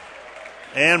Brooks.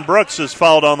 And Brooks is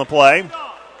fouled on the play.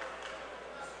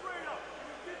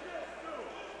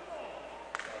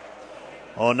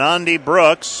 Onandi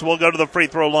Brooks will go to the free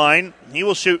throw line. He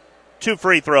will shoot 2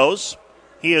 free throws.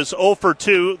 He is 0 for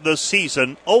 2 this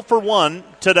season, 0 for 1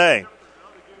 today.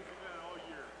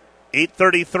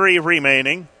 8:33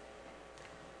 remaining.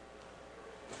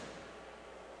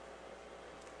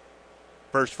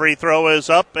 First free throw is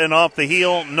up and off the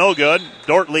heel, no good.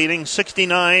 Dordt leading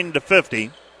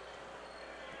 69-50.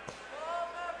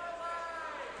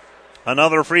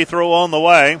 Another free throw on the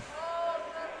way.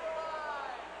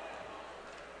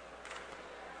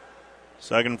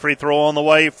 Second free throw on the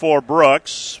way for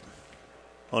Brooks.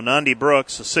 Onandi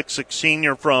Brooks, a 6'6"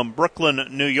 senior from Brooklyn,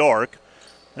 New York.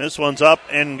 This one's up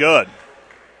and good.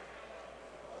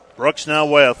 Brooks now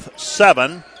with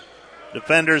 7.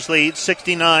 Defenders lead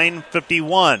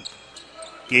 69-51.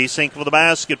 Gasink with the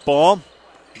basketball.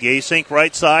 Gasink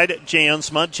right side,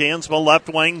 Jansma. Jansma left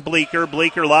wing, Bleeker.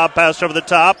 Bleeker lob pass over the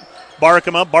top.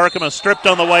 Barkema. Barkema stripped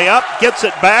on the way up. Gets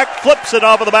it back. Flips it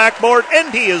off of the backboard.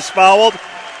 And he is fouled.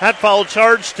 That foul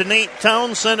charge to Nate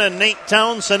Townsend. And Nate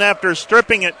Townsend, after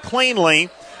stripping it cleanly,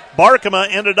 Barkema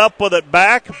ended up with it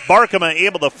back. Barkema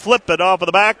able to flip it off of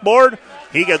the backboard.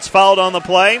 He gets fouled on the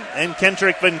play. And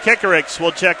Kendrick Van Kickerix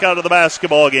will check out of the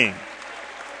basketball game.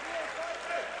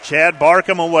 Chad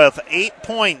Barkema with 8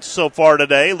 points so far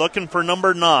today, looking for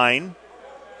number 9.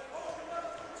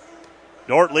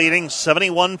 Dordt leading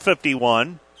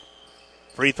 71-51.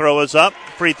 Free throw is up.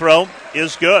 Free throw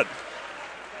is good.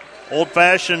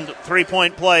 Old-fashioned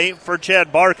three-point play for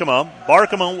Chad Barkema.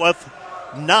 Barkema with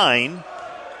 9,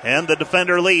 and the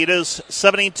defender lead is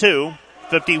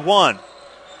 72-51.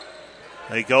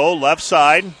 They go left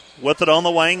side. With it on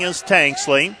the wing is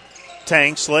Tanksley.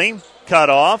 Tanksley cut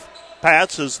off.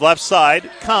 Passes left side.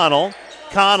 Connell.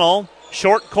 Connell,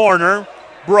 short corner.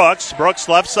 Brooks. Brooks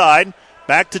left side.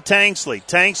 Back to Tanksley.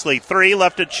 Tanksley, 3,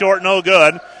 left it short, no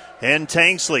good. And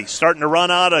Tanksley starting to run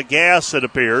out of gas, it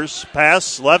appears.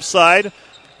 Pass left side.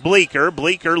 Bleeker.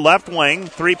 Bleeker left wing.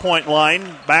 3-point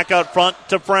line. Back out front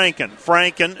to Franken.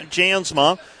 Franken,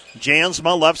 Jansma.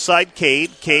 Jansma left side,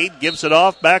 Cade. Cade gives it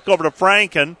off. Back over to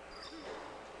Franken.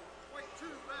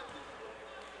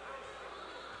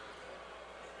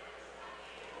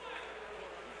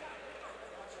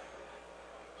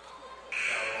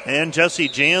 And Jesse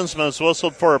Jansma is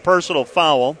whistled for a personal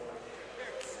foul.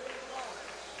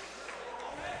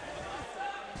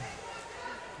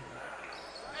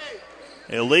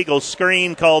 Illegal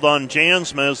screen called on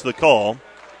Jansma is the call.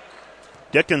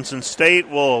 Dickinson State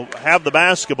will have the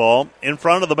basketball in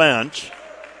front of the bench.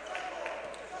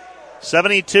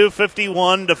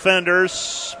 72-51,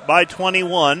 defenders by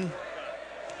 21.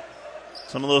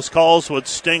 Some of those calls would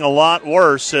sting a lot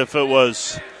worse if it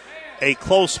was a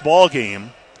close ball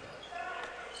game.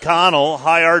 Connell,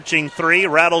 high arching 3,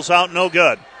 rattles out, no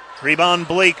good. Rebound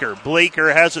Bleeker.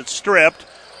 Bleeker has it stripped.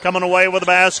 Coming away with the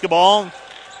basketball.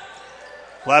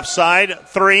 Left side,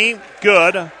 3,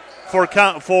 good for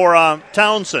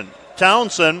Townsend.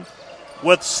 Townsend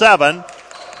with 7.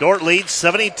 Dordt leads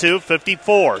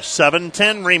 72-54.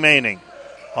 7:10 remaining.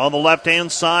 On the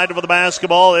left-hand side of the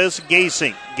basketball is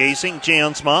Gasing. Gasing,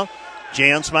 Jansma.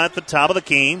 Jansma at the top of the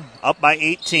key, up by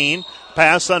 18.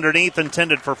 Pass underneath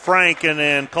intended for Franken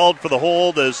and called for the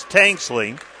hold is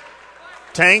Tanksley.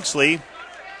 Tanksley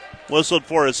whistled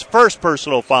for his first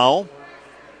personal foul.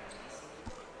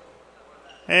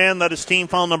 And that is team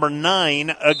foul number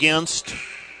 9 against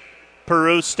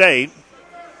Peru State.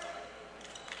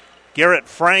 Garrett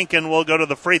Franken will go to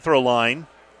the free throw line.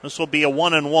 This will be a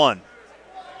 1-and-1.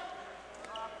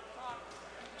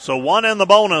 So 1 and the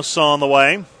bonus on the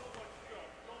way.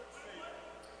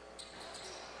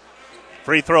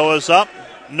 Free throw is up,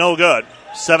 no good.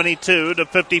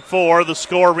 72-54, the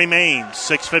score remains.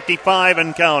 6:55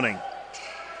 and counting.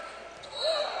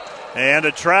 And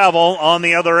a travel on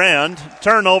the other end.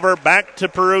 Turnover back to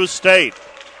Peru State.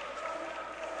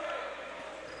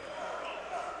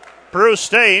 Peru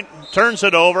State turns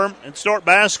it over. It's Dordt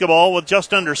basketball with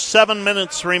just under 7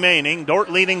 minutes remaining. Dordt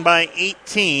leading by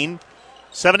 18,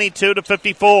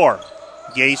 72-54.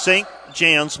 Gasink,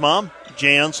 Jansma.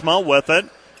 Jansma with it.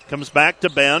 Comes back to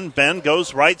Ben. Ben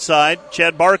goes right side.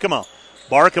 Chad Barkema.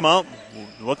 Barkema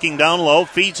looking down low.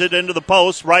 Feeds it into the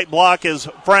post. Right block is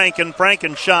Franken.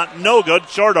 Franken shot no good.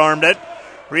 Short-armed it.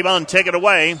 Rebound taken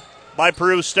away by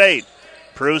Peru State.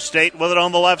 Peru State with it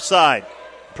on the left side.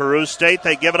 Peru State,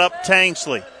 they give it up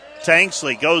Tanksley.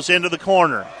 Tanksley goes into the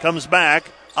corner. Comes back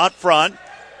out front.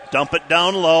 Dump it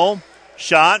down low.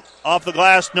 Shot off the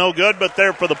glass, no good, but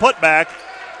there for the putback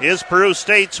is Peru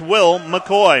State's Will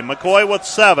McCoy. McCoy with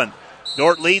 7.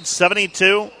 Dordt leads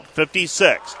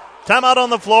 72-56. Timeout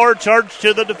on the floor, charge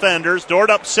to the defenders.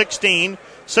 Dordt up 16,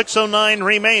 6:09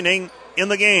 remaining in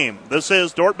the game. This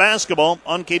is Dordt basketball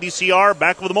on KDCR.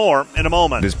 Back with more in a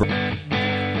moment.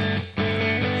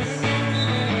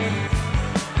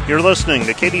 You're listening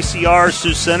to KDCR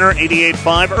Sioux Center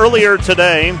 88.5. Earlier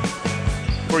today,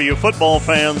 for you football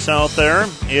fans out there.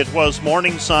 It was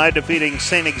Morningside defeating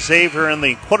St. Xavier in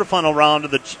the quarterfinal round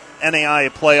of the NAIA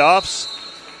playoffs,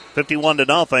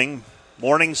 51-0.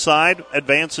 Morningside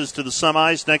advances to the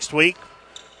semis next week,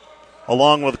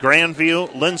 along with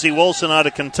Grandview, Lindsey Wilson out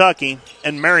of Kentucky,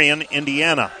 and Marion,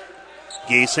 Indiana.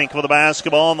 Gaysink with the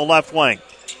basketball on the left wing.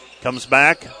 Comes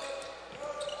back.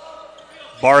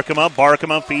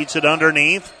 Barkema feeds it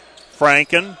underneath.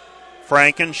 Franken,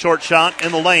 short shot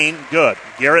in the lane, good.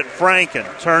 Garrett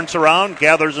Franken turns around,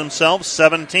 gathers himself,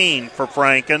 17 for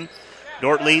Franken.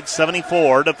 Dordt leads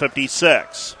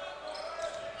 74-56.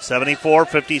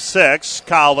 74-56,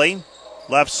 Colley,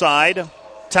 left side,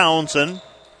 Townsend,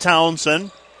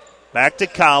 back to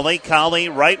Colley,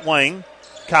 right wing.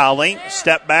 Colley,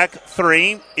 step back,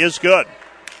 three is good.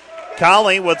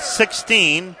 Colley with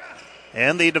 16,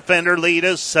 and the defender lead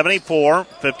is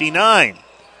 74-59.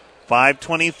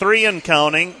 5:23 and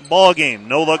counting, ball game.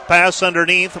 No look pass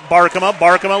underneath.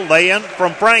 Barkema lay-in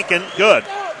from Franken, good.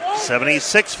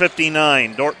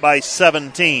 76-59, Dordt by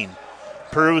 17.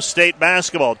 Peru State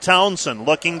basketball. Townsend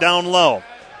looking down low.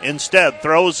 Instead,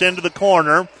 throws into the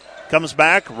corner. Comes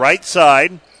back, right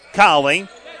side. Colley,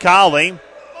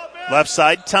 left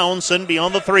side. Townsend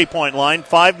beyond the three-point line.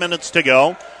 5 minutes to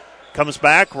go. Comes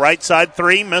back, right side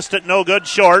three. Missed it, no good,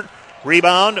 short.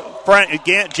 Rebound,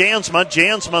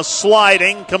 Jansma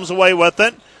sliding, comes away with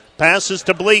it. Passes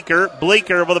to Bleeker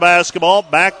with the basketball.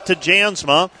 Back to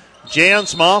Jansma.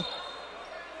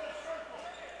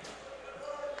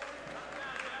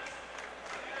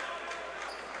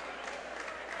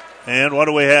 And what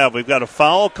do we have? We've got a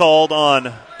foul called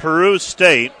on Peru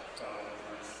State.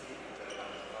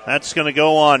 That's going to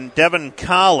go on Devin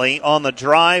Colley on the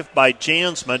drive by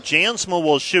Jansma. Jansma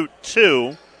will shoot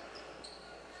two.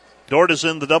 Dordt is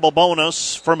in the double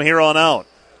bonus from here on out.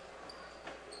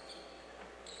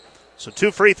 So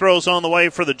 2 free throws on the way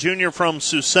for the junior from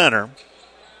Sioux Center.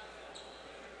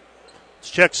 Let's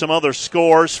check some other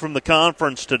scores from the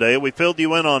conference today. We filled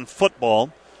you in on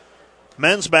football.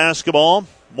 Men's basketball,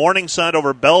 Morningside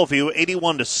over Bellevue,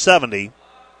 81-70.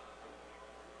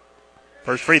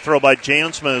 First free throw by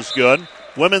Jansma is good.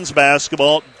 Women's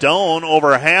basketball, Doane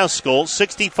over Haskell,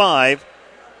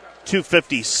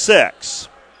 65-56.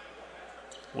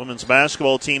 Women's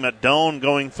basketball team at Doane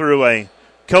going through a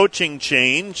coaching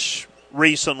change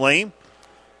recently.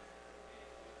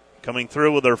 Coming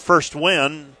through with their first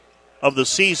win of the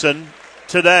season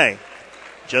today.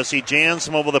 Jesse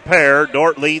Jansma with a pair.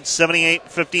 Dordt leads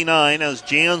 78-59 as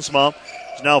Jansma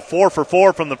is now 4 for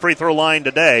 4 from the free throw line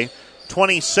today.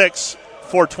 26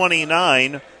 for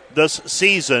 29 this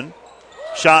season.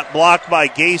 Shot blocked by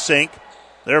Gaysink.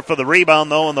 There for the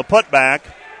rebound, though, and the putback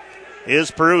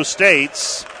is Peru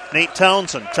State's Nate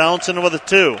Townsend. Townsend with a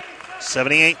 2.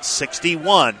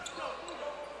 78-61.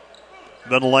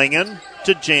 Van Langen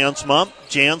to Jansma.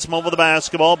 Jansma with the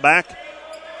basketball. Back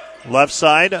left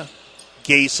side.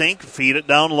 Gaysink, feed it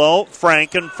down low.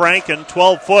 Franken,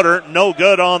 12-footer. No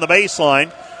good on the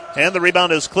baseline. And the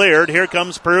rebound is cleared. Here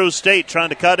comes Peru State trying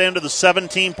to cut into the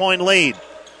 17-point lead.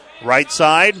 Right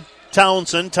side,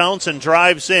 Townsend. Townsend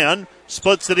drives in.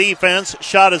 Splits the defense.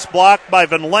 Shot is blocked by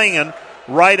Van Langen.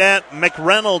 Right at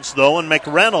McReynolds, though, and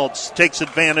McReynolds takes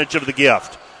advantage of the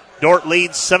gift. Dordt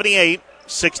leads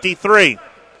 78-63.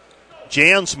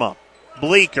 Jansma.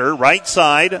 Bleeker, right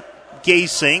side.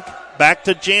 Gaysink. Back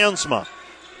to Jansma.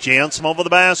 Jansma with the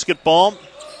basketball.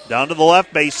 Down to the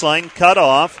left baseline. Cut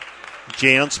off.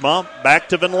 Jansma. Back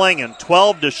to Van Langen.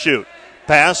 12 to shoot.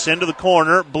 Pass into the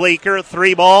corner. Bleeker.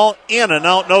 3-ball. In and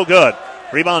out. No good.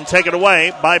 Rebound taken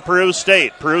away by Peru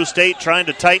State. Peru State trying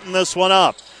to tighten this one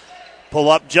up.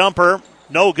 Pull-up jumper.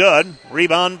 No good.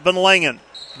 Rebound Van Langen.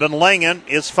 Van Langen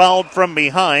is fouled from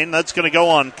behind. That's going to go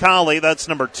on Colley. That's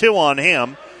number 2 on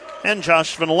him. And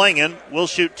Josh Van Langen will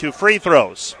shoot 2 free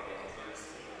throws.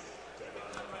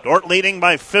 Dordt leading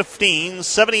by 15,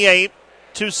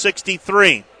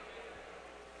 78-63.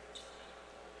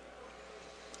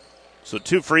 So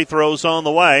 2 free throws on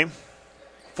the way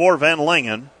for Van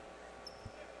Langen.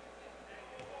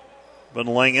 Van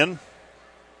Langen,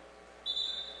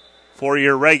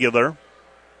 4-year regular.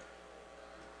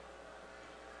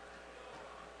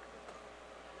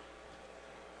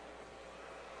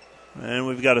 And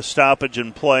we've got a stoppage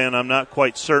in play, and I'm not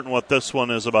quite certain what this one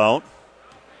is about.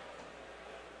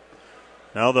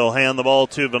 Now they'll hand the ball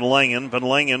to Van Langen. Van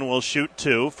Langen will shoot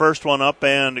 2. First one up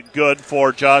and good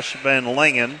for Josh Van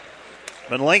Langen.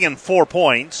 Van Langen 4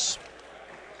 points.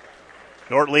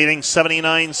 Dordt leading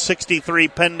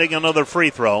 79-63 pending another free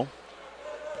throw.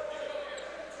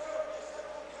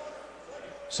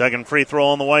 Second free throw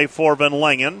on the way for Van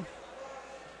Langen.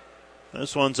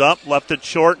 This one's up, left it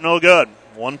short, no good.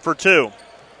 1 for 2.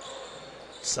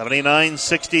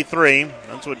 79-63.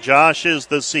 That's what Josh is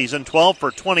this season. 12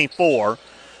 for 24.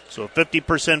 So a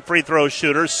 50% free throw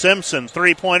shooter. Simpson,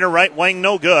 three-pointer, right wing,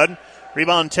 no good.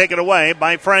 Rebound taken away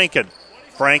by Franken.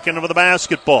 Franken with the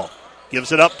basketball.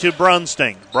 Gives it up to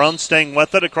Brunsting. Brunsting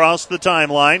with it across the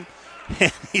timeline.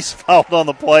 And he's fouled on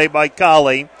the play by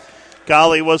Colley.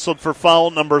 Colley whistled for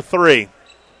foul number 3.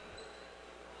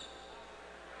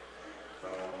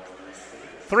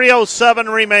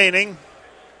 3:07 remaining.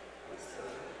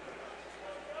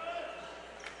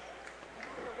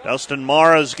 Dustin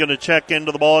Mara is going to check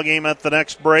into the ballgame at the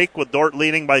next break with Dordt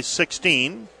leading by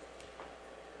 16.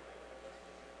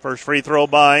 First free throw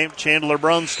by Chandler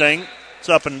Brunsting. It's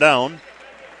up and down.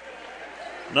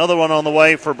 Another one on the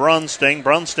way for Brunsting.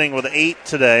 Brunsting with 8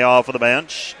 today off of the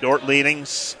bench. Dordt leading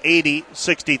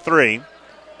 80-63.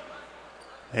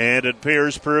 And it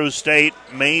appears Peru State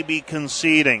may be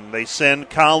conceding. They send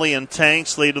Colley and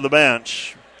Tanksley to the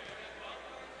bench.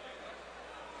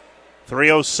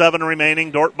 3:07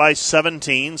 remaining. Dordt by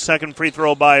 17. Second free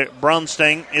throw by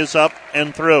Brunsting is up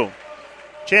and through.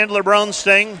 Chandler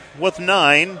Brunsting with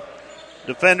 9.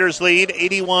 Defenders lead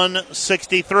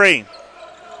 81-63.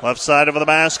 Left side of the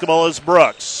basketball is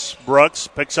Brooks. Brooks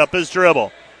picks up his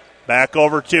dribble. Back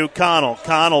over to Connell.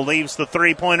 Connell leaves the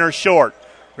three-pointer short.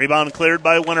 Rebound cleared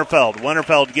by Winterfeld.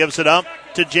 Winterfeld gives it up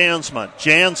to Jansma.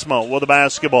 Jansma with the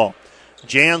basketball.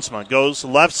 Jansma goes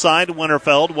left side to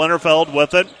Winterfeld. Winterfeld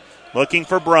with it, looking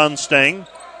for Brunsting.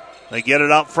 They get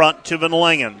it up front to Van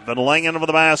Langen. Van Langen with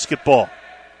the basketball.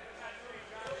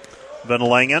 Van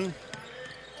Langen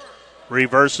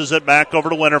reverses it back over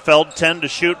to Winterfeld. 10 to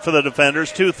shoot for the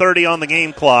defenders. 2:30 on the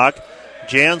game clock.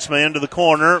 Jansma into the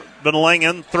corner. Van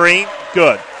Langen, 3,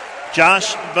 good.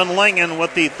 Josh Van Langen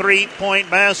with the three-point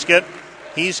basket.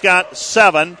 He's got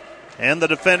 7, and the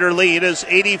defender lead is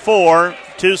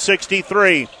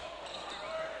 84-63.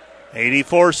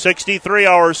 84-63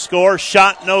 our score.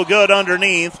 Shot no good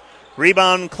underneath.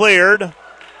 Rebound cleared,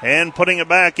 and putting it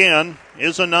back in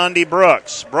is Anandi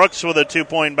Brooks. Brooks with a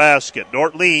 2-point basket.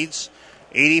 Dordt leads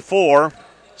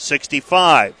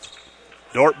 84-65.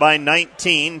 Dordt by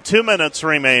 19. 2 minutes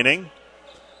remaining.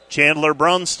 Chandler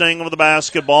Brunsting with the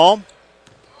basketball.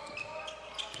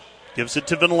 Gives it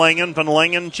to Van Langen. Van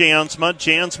Langen, Jansma.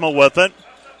 Jansma with it.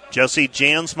 Jesse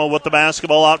Jansma with the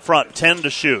basketball out front. 10 to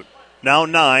shoot. Now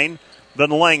 9. Van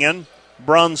Langen.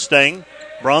 Brunsting.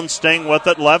 Brunsting with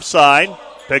it left side.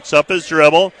 Picks up his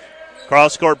dribble.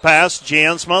 Cross-court pass.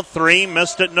 Jansma. 3.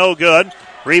 Missed it. No good.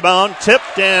 Rebound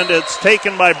tipped, and it's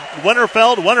taken by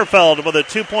Winterfeld. Winterfeld with a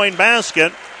 2-point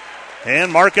basket.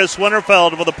 And Marcus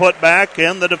Winterfeld with a putback,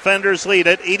 and the defenders lead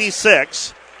at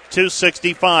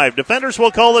 86-65. Defenders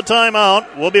will call the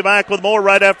timeout. We'll be back with more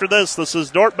right after this. This is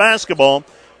Dordt basketball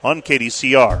on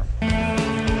KDCR.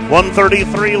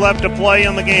 1:33 left to play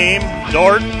in the game.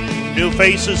 Dordt, new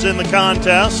faces in the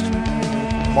contest.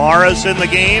 Mara's in the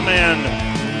game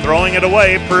and throwing it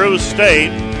away, Peru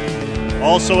State.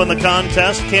 Also in the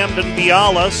contest, Camden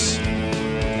Bialas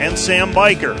and Sam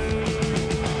Biker.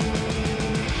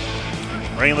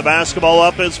 Bringing the basketball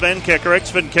up is Van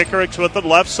Kickerix. Van Kickerix with the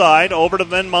left side over to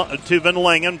Van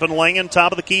Langen. Van Langen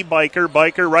top of the key.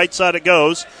 Biker right side it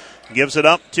goes. Gives it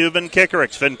up to Van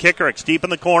Kickerix. Van Kickerix deep in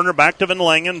the corner. Back to Van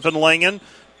Langen. Van Langen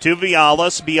to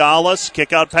Bialas. Bialas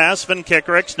kick out pass. Van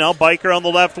Kickerix. Now Biker on the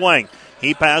left wing.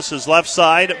 He passes left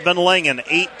side. Van Langen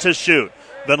 8 to shoot.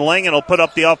 Van Langen will put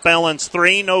up the off-balance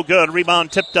 3. No good.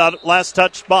 Rebound tipped out. Last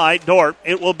touch by Dordt.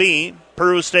 It will be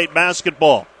Peru State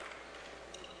basketball.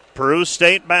 Peru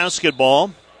State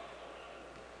basketball.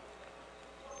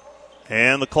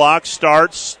 And the clock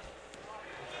starts.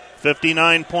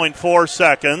 59.4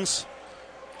 seconds.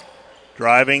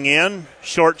 Driving in.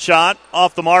 Short shot.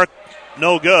 Off the mark.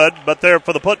 No good. But there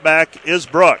for the putback is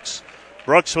Brooks.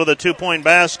 Brooks with a 2-point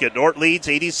basket. Dordt leads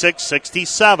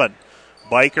 86-67.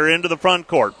 Biker into the front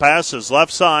court. Passes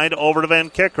left side over to Van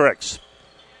Kickerix.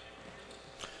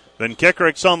 Van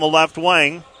Kickerix on the left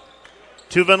wing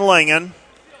to Van Langen.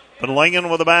 Van Langen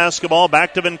with the basketball.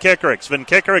 Back to Van Kickerix. Van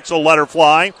Kickerix will let her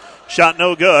fly. Shot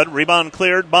no good. Rebound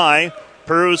cleared by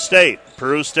Peru State.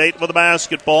 Peru State with the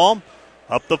basketball.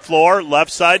 Up the floor.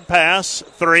 Left side pass.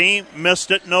 3.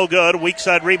 Missed it. No good. Weak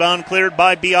side rebound cleared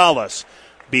by Bialas.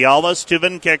 Bialas to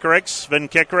Van Kickerix. Van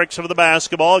Kickerix with the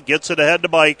basketball. Gets it ahead to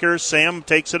Biker. Sam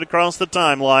takes it across the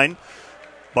timeline.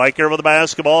 Biker with the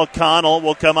basketball. Connell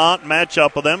will come out and match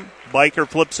up with him. Biker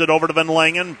flips it over to Van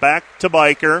Langen. Back to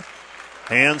Biker.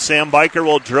 And Sam Biker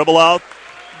will dribble out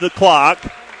the clock.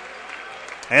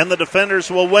 And the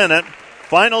defenders will win it.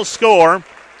 Final score,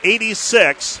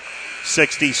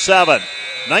 86-67.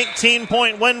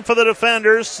 19-point win for the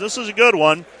defenders. This is a good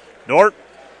one. Dordt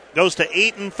goes to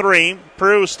 8-3.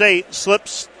 Peru State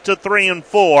slips to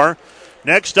 3-4.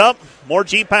 Next up, more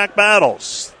GPAC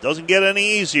battles. Doesn't get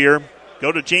any easier.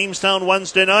 Go to Jamestown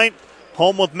Wednesday night,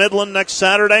 home with Midland next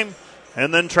Saturday,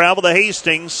 and then travel to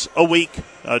Hastings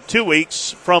 2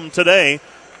 weeks from today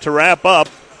to wrap up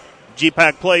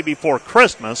GPAC play before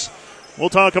Christmas. We'll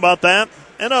talk about that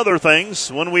and other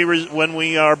things when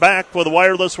we are back with the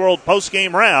Wireless World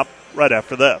postgame wrap right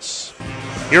after this.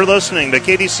 You're listening to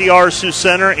KDCR Sioux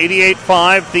Center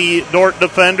 88.5. The Dordt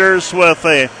Defenders with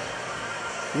a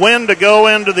win to go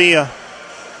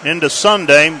into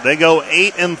Sunday. They go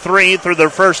 8-3 through their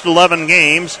first 11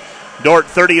 games. Dordt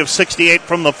 30 of 68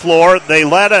 from the floor. They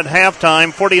led at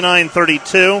halftime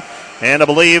 49-32, and I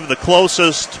believe the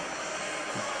closest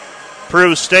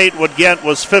Peru State would get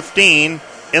was 15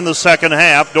 in the second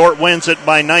half. Dordt wins it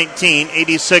by 19,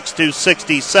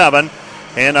 86-67.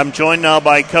 And I'm joined now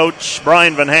by Coach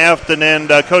Brian Van Haften. And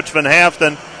Coach Van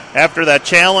Haften, after that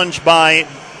challenge by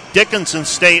Dickinson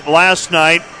State last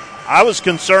night, I was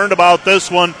concerned about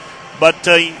this one, but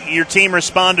your team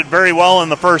responded very well in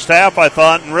the first half, I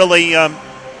thought, and really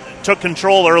took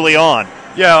control early on.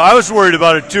 Yeah, I was worried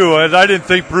about it too. I didn't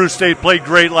think Peru State played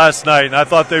great last night, and I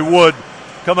thought they would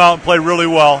come out and play really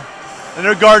well. And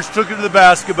their guards took it to the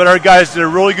basket, but our guys did a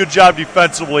really good job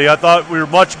defensively. I thought we were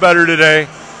much better today.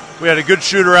 We had a good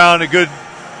shoot-around, a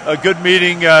good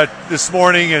meeting this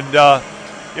morning, and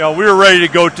we were ready to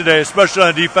go today, especially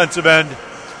on the defensive end.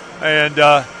 And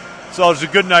so it was a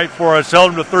good night for us.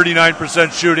 Held them to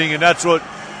 39% shooting, and that's what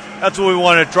we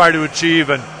wanted to try to achieve,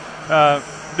 and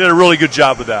did a really good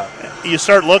job with that. You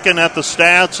start looking at the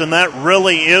stats, and that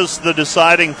really is the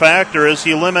deciding factor as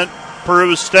you limit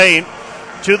Peru State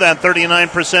to that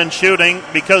 39% shooting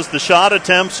because the shot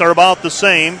attempts are about the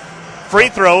same. Free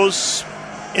throws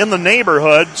in the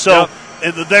neighborhood, so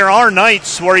there are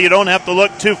nights where you don't have to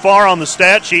look too far on the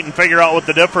stat sheet and figure out what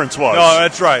the difference was. No,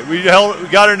 that's right. We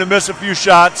got her to miss a few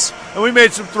shots, and we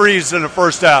made some threes in the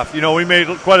first half. We made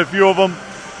quite a few of them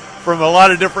from a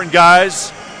lot of different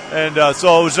guys, and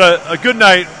so it was a good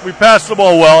night. We passed the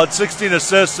ball well at 16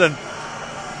 assists, and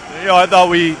I thought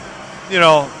we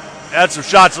had some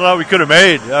shots that we could have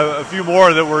made, a few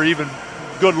more that were even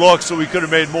good looks that we could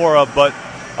have made more of, but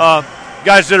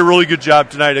guys did a really good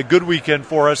job tonight. A good weekend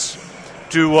for us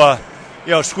to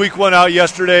squeak one out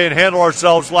yesterday and handle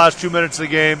ourselves the last 2 minutes of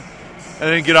the game and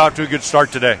then get off to a good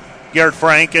start today. Garrett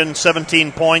Franken,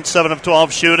 17 points, 7 of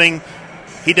 12 shooting.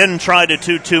 He didn't try to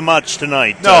do too much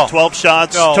tonight. No. 12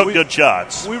 shots, took good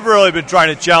shots. We've really been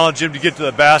trying to challenge him to get to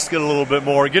the basket a little bit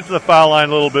more, get to the foul line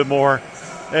a little bit more.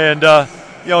 And,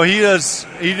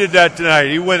 he did that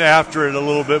tonight. He went after it a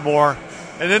little bit more.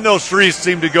 And then those threes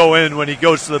seem to go in when he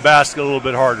goes to the basket a little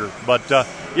bit harder. But,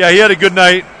 he had a good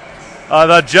night. I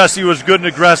thought Jesse was good and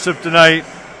aggressive tonight.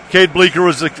 Cade Bleeker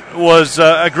was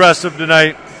aggressive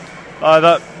tonight.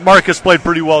 That Marcus played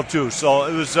pretty well, too. So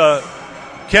it was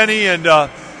Kenny and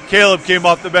Caleb came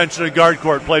off the bench in the guard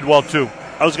court, played well, too.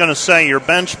 I was going to say, your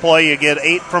bench play, you get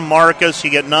 8 from Marcus, you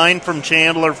get 9 from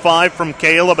Chandler, 5 from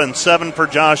Caleb, and 7 for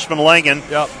Josh Van Langen.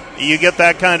 Yep. You get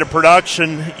that kind of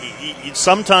production.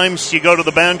 Sometimes you go to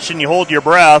the bench and you hold your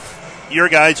breath. Your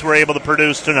guys were able to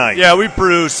produce tonight. Yeah, we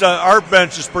produce. Our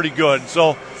bench is pretty good.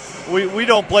 So we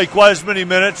don't play quite as many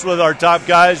minutes with our top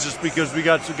guys just because we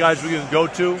got some guys we can go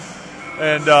to.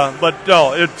 And but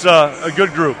no, it's a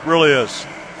good group, really is.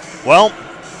 Well,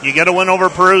 you get a win over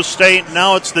Peru State.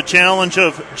 Now it's the challenge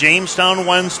of Jamestown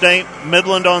Wednesday,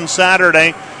 Midland on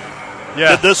Saturday.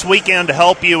 Yeah. Did this weekend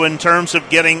help you in terms of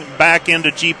getting back into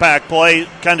GPAC play,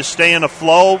 kind of stay in a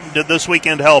flow? Did this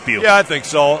weekend help you? Yeah, I think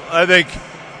so. I think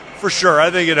for sure. I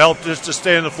think it helped us to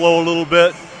stay in the flow a little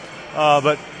bit.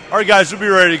 But our guys will be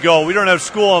ready to go. We don't have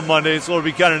school on Monday, so it'll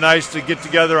be kind of nice to get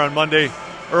together on Monday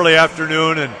early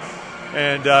afternoon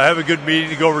and have a good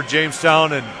meeting to go over to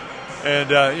Jamestown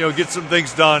and get some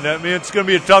things done. I mean, it's going to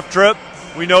be a tough trip.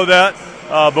 We know that,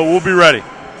 but we'll be ready.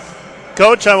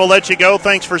 Coach, I will let you go.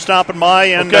 Thanks for stopping by,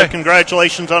 and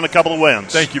congratulations on a couple of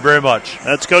wins. Thank you very much.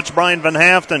 That's Coach Brian Van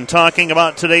Haften talking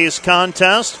about today's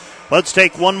contest. Let's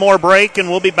take one more break, and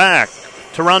we'll be back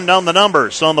to run down the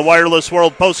numbers on the Wireless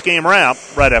World postgame wrap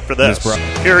right after this.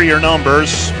 Here are your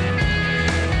numbers.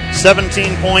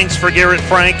 17 points for Garrett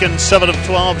Franken, 7 of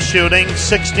 12 shooting,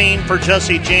 16 for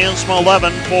Jesse Jansma,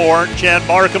 11 for Chad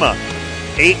Barkema,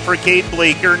 8 for Cade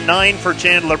Bleeker, 9 for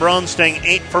Chandler Brunsting,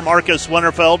 8 for Marcus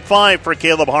Winterfeld, 5 for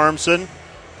Caleb Harmson.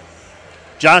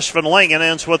 Josh Van Langen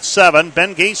ends with 7.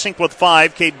 Ben Gasink with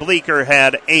 5. Cade Bleeker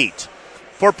had 8.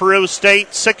 For Peru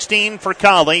State, 16 for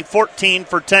Colley, 14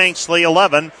 for Tanksley,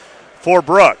 11 for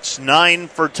Brooks, 9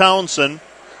 for Townsend,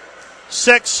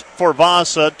 6 for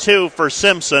Vasa, 2 for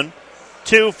Simpson,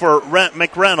 2 for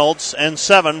McReynolds, and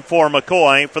 7 for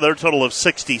McCoy for their total of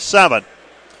 67.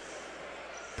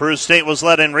 Peru State was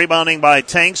led in rebounding by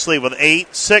Tanksley with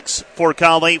 8, 6 for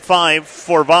Colley, 5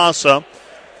 for Vasa.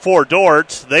 For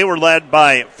Dordt, they were led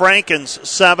by Frankens,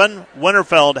 7.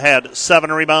 Winterfeld had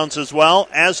 7 rebounds as well,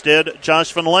 as did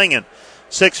Josh Van Langen.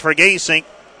 6 for Gasink,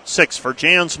 6 for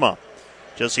Jansma.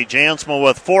 Jesse Jansma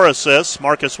with 4 assists,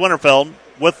 Marcus Winterfeld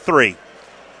with 3.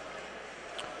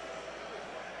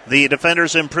 The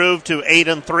defenders improved to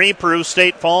 8-3. Peru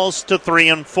State falls to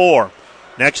 3-4.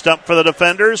 Next up for the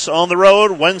defenders on the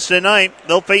road Wednesday night,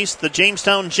 they'll face the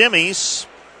Jamestown Jimmies.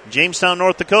 Jamestown,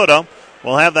 North Dakota.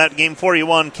 We'll have that game for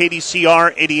you on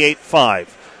KDCR 88.5.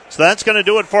 So that's going to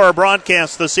do it for our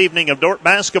broadcast this evening of Dordt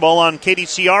basketball on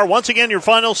KDCR. Once again, your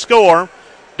final score,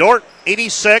 Dordt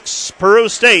 86, Peru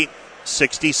State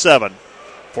 67.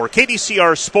 For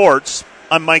KDCR Sports,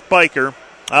 I'm Mike Biker.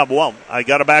 I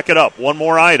got to back it up. One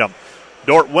more item.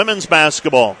 Dordt women's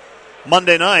basketball,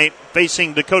 Monday night,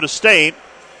 facing Dakota State.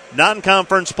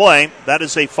 Non-conference play. That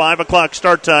is a 5 o'clock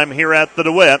start time here at the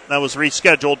DeWitt. That was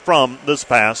rescheduled from this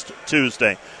past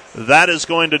Tuesday. That is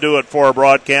going to do it for our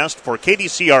broadcast. For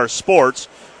KDCR Sports,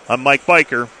 I'm Mike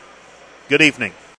Biker. Good evening.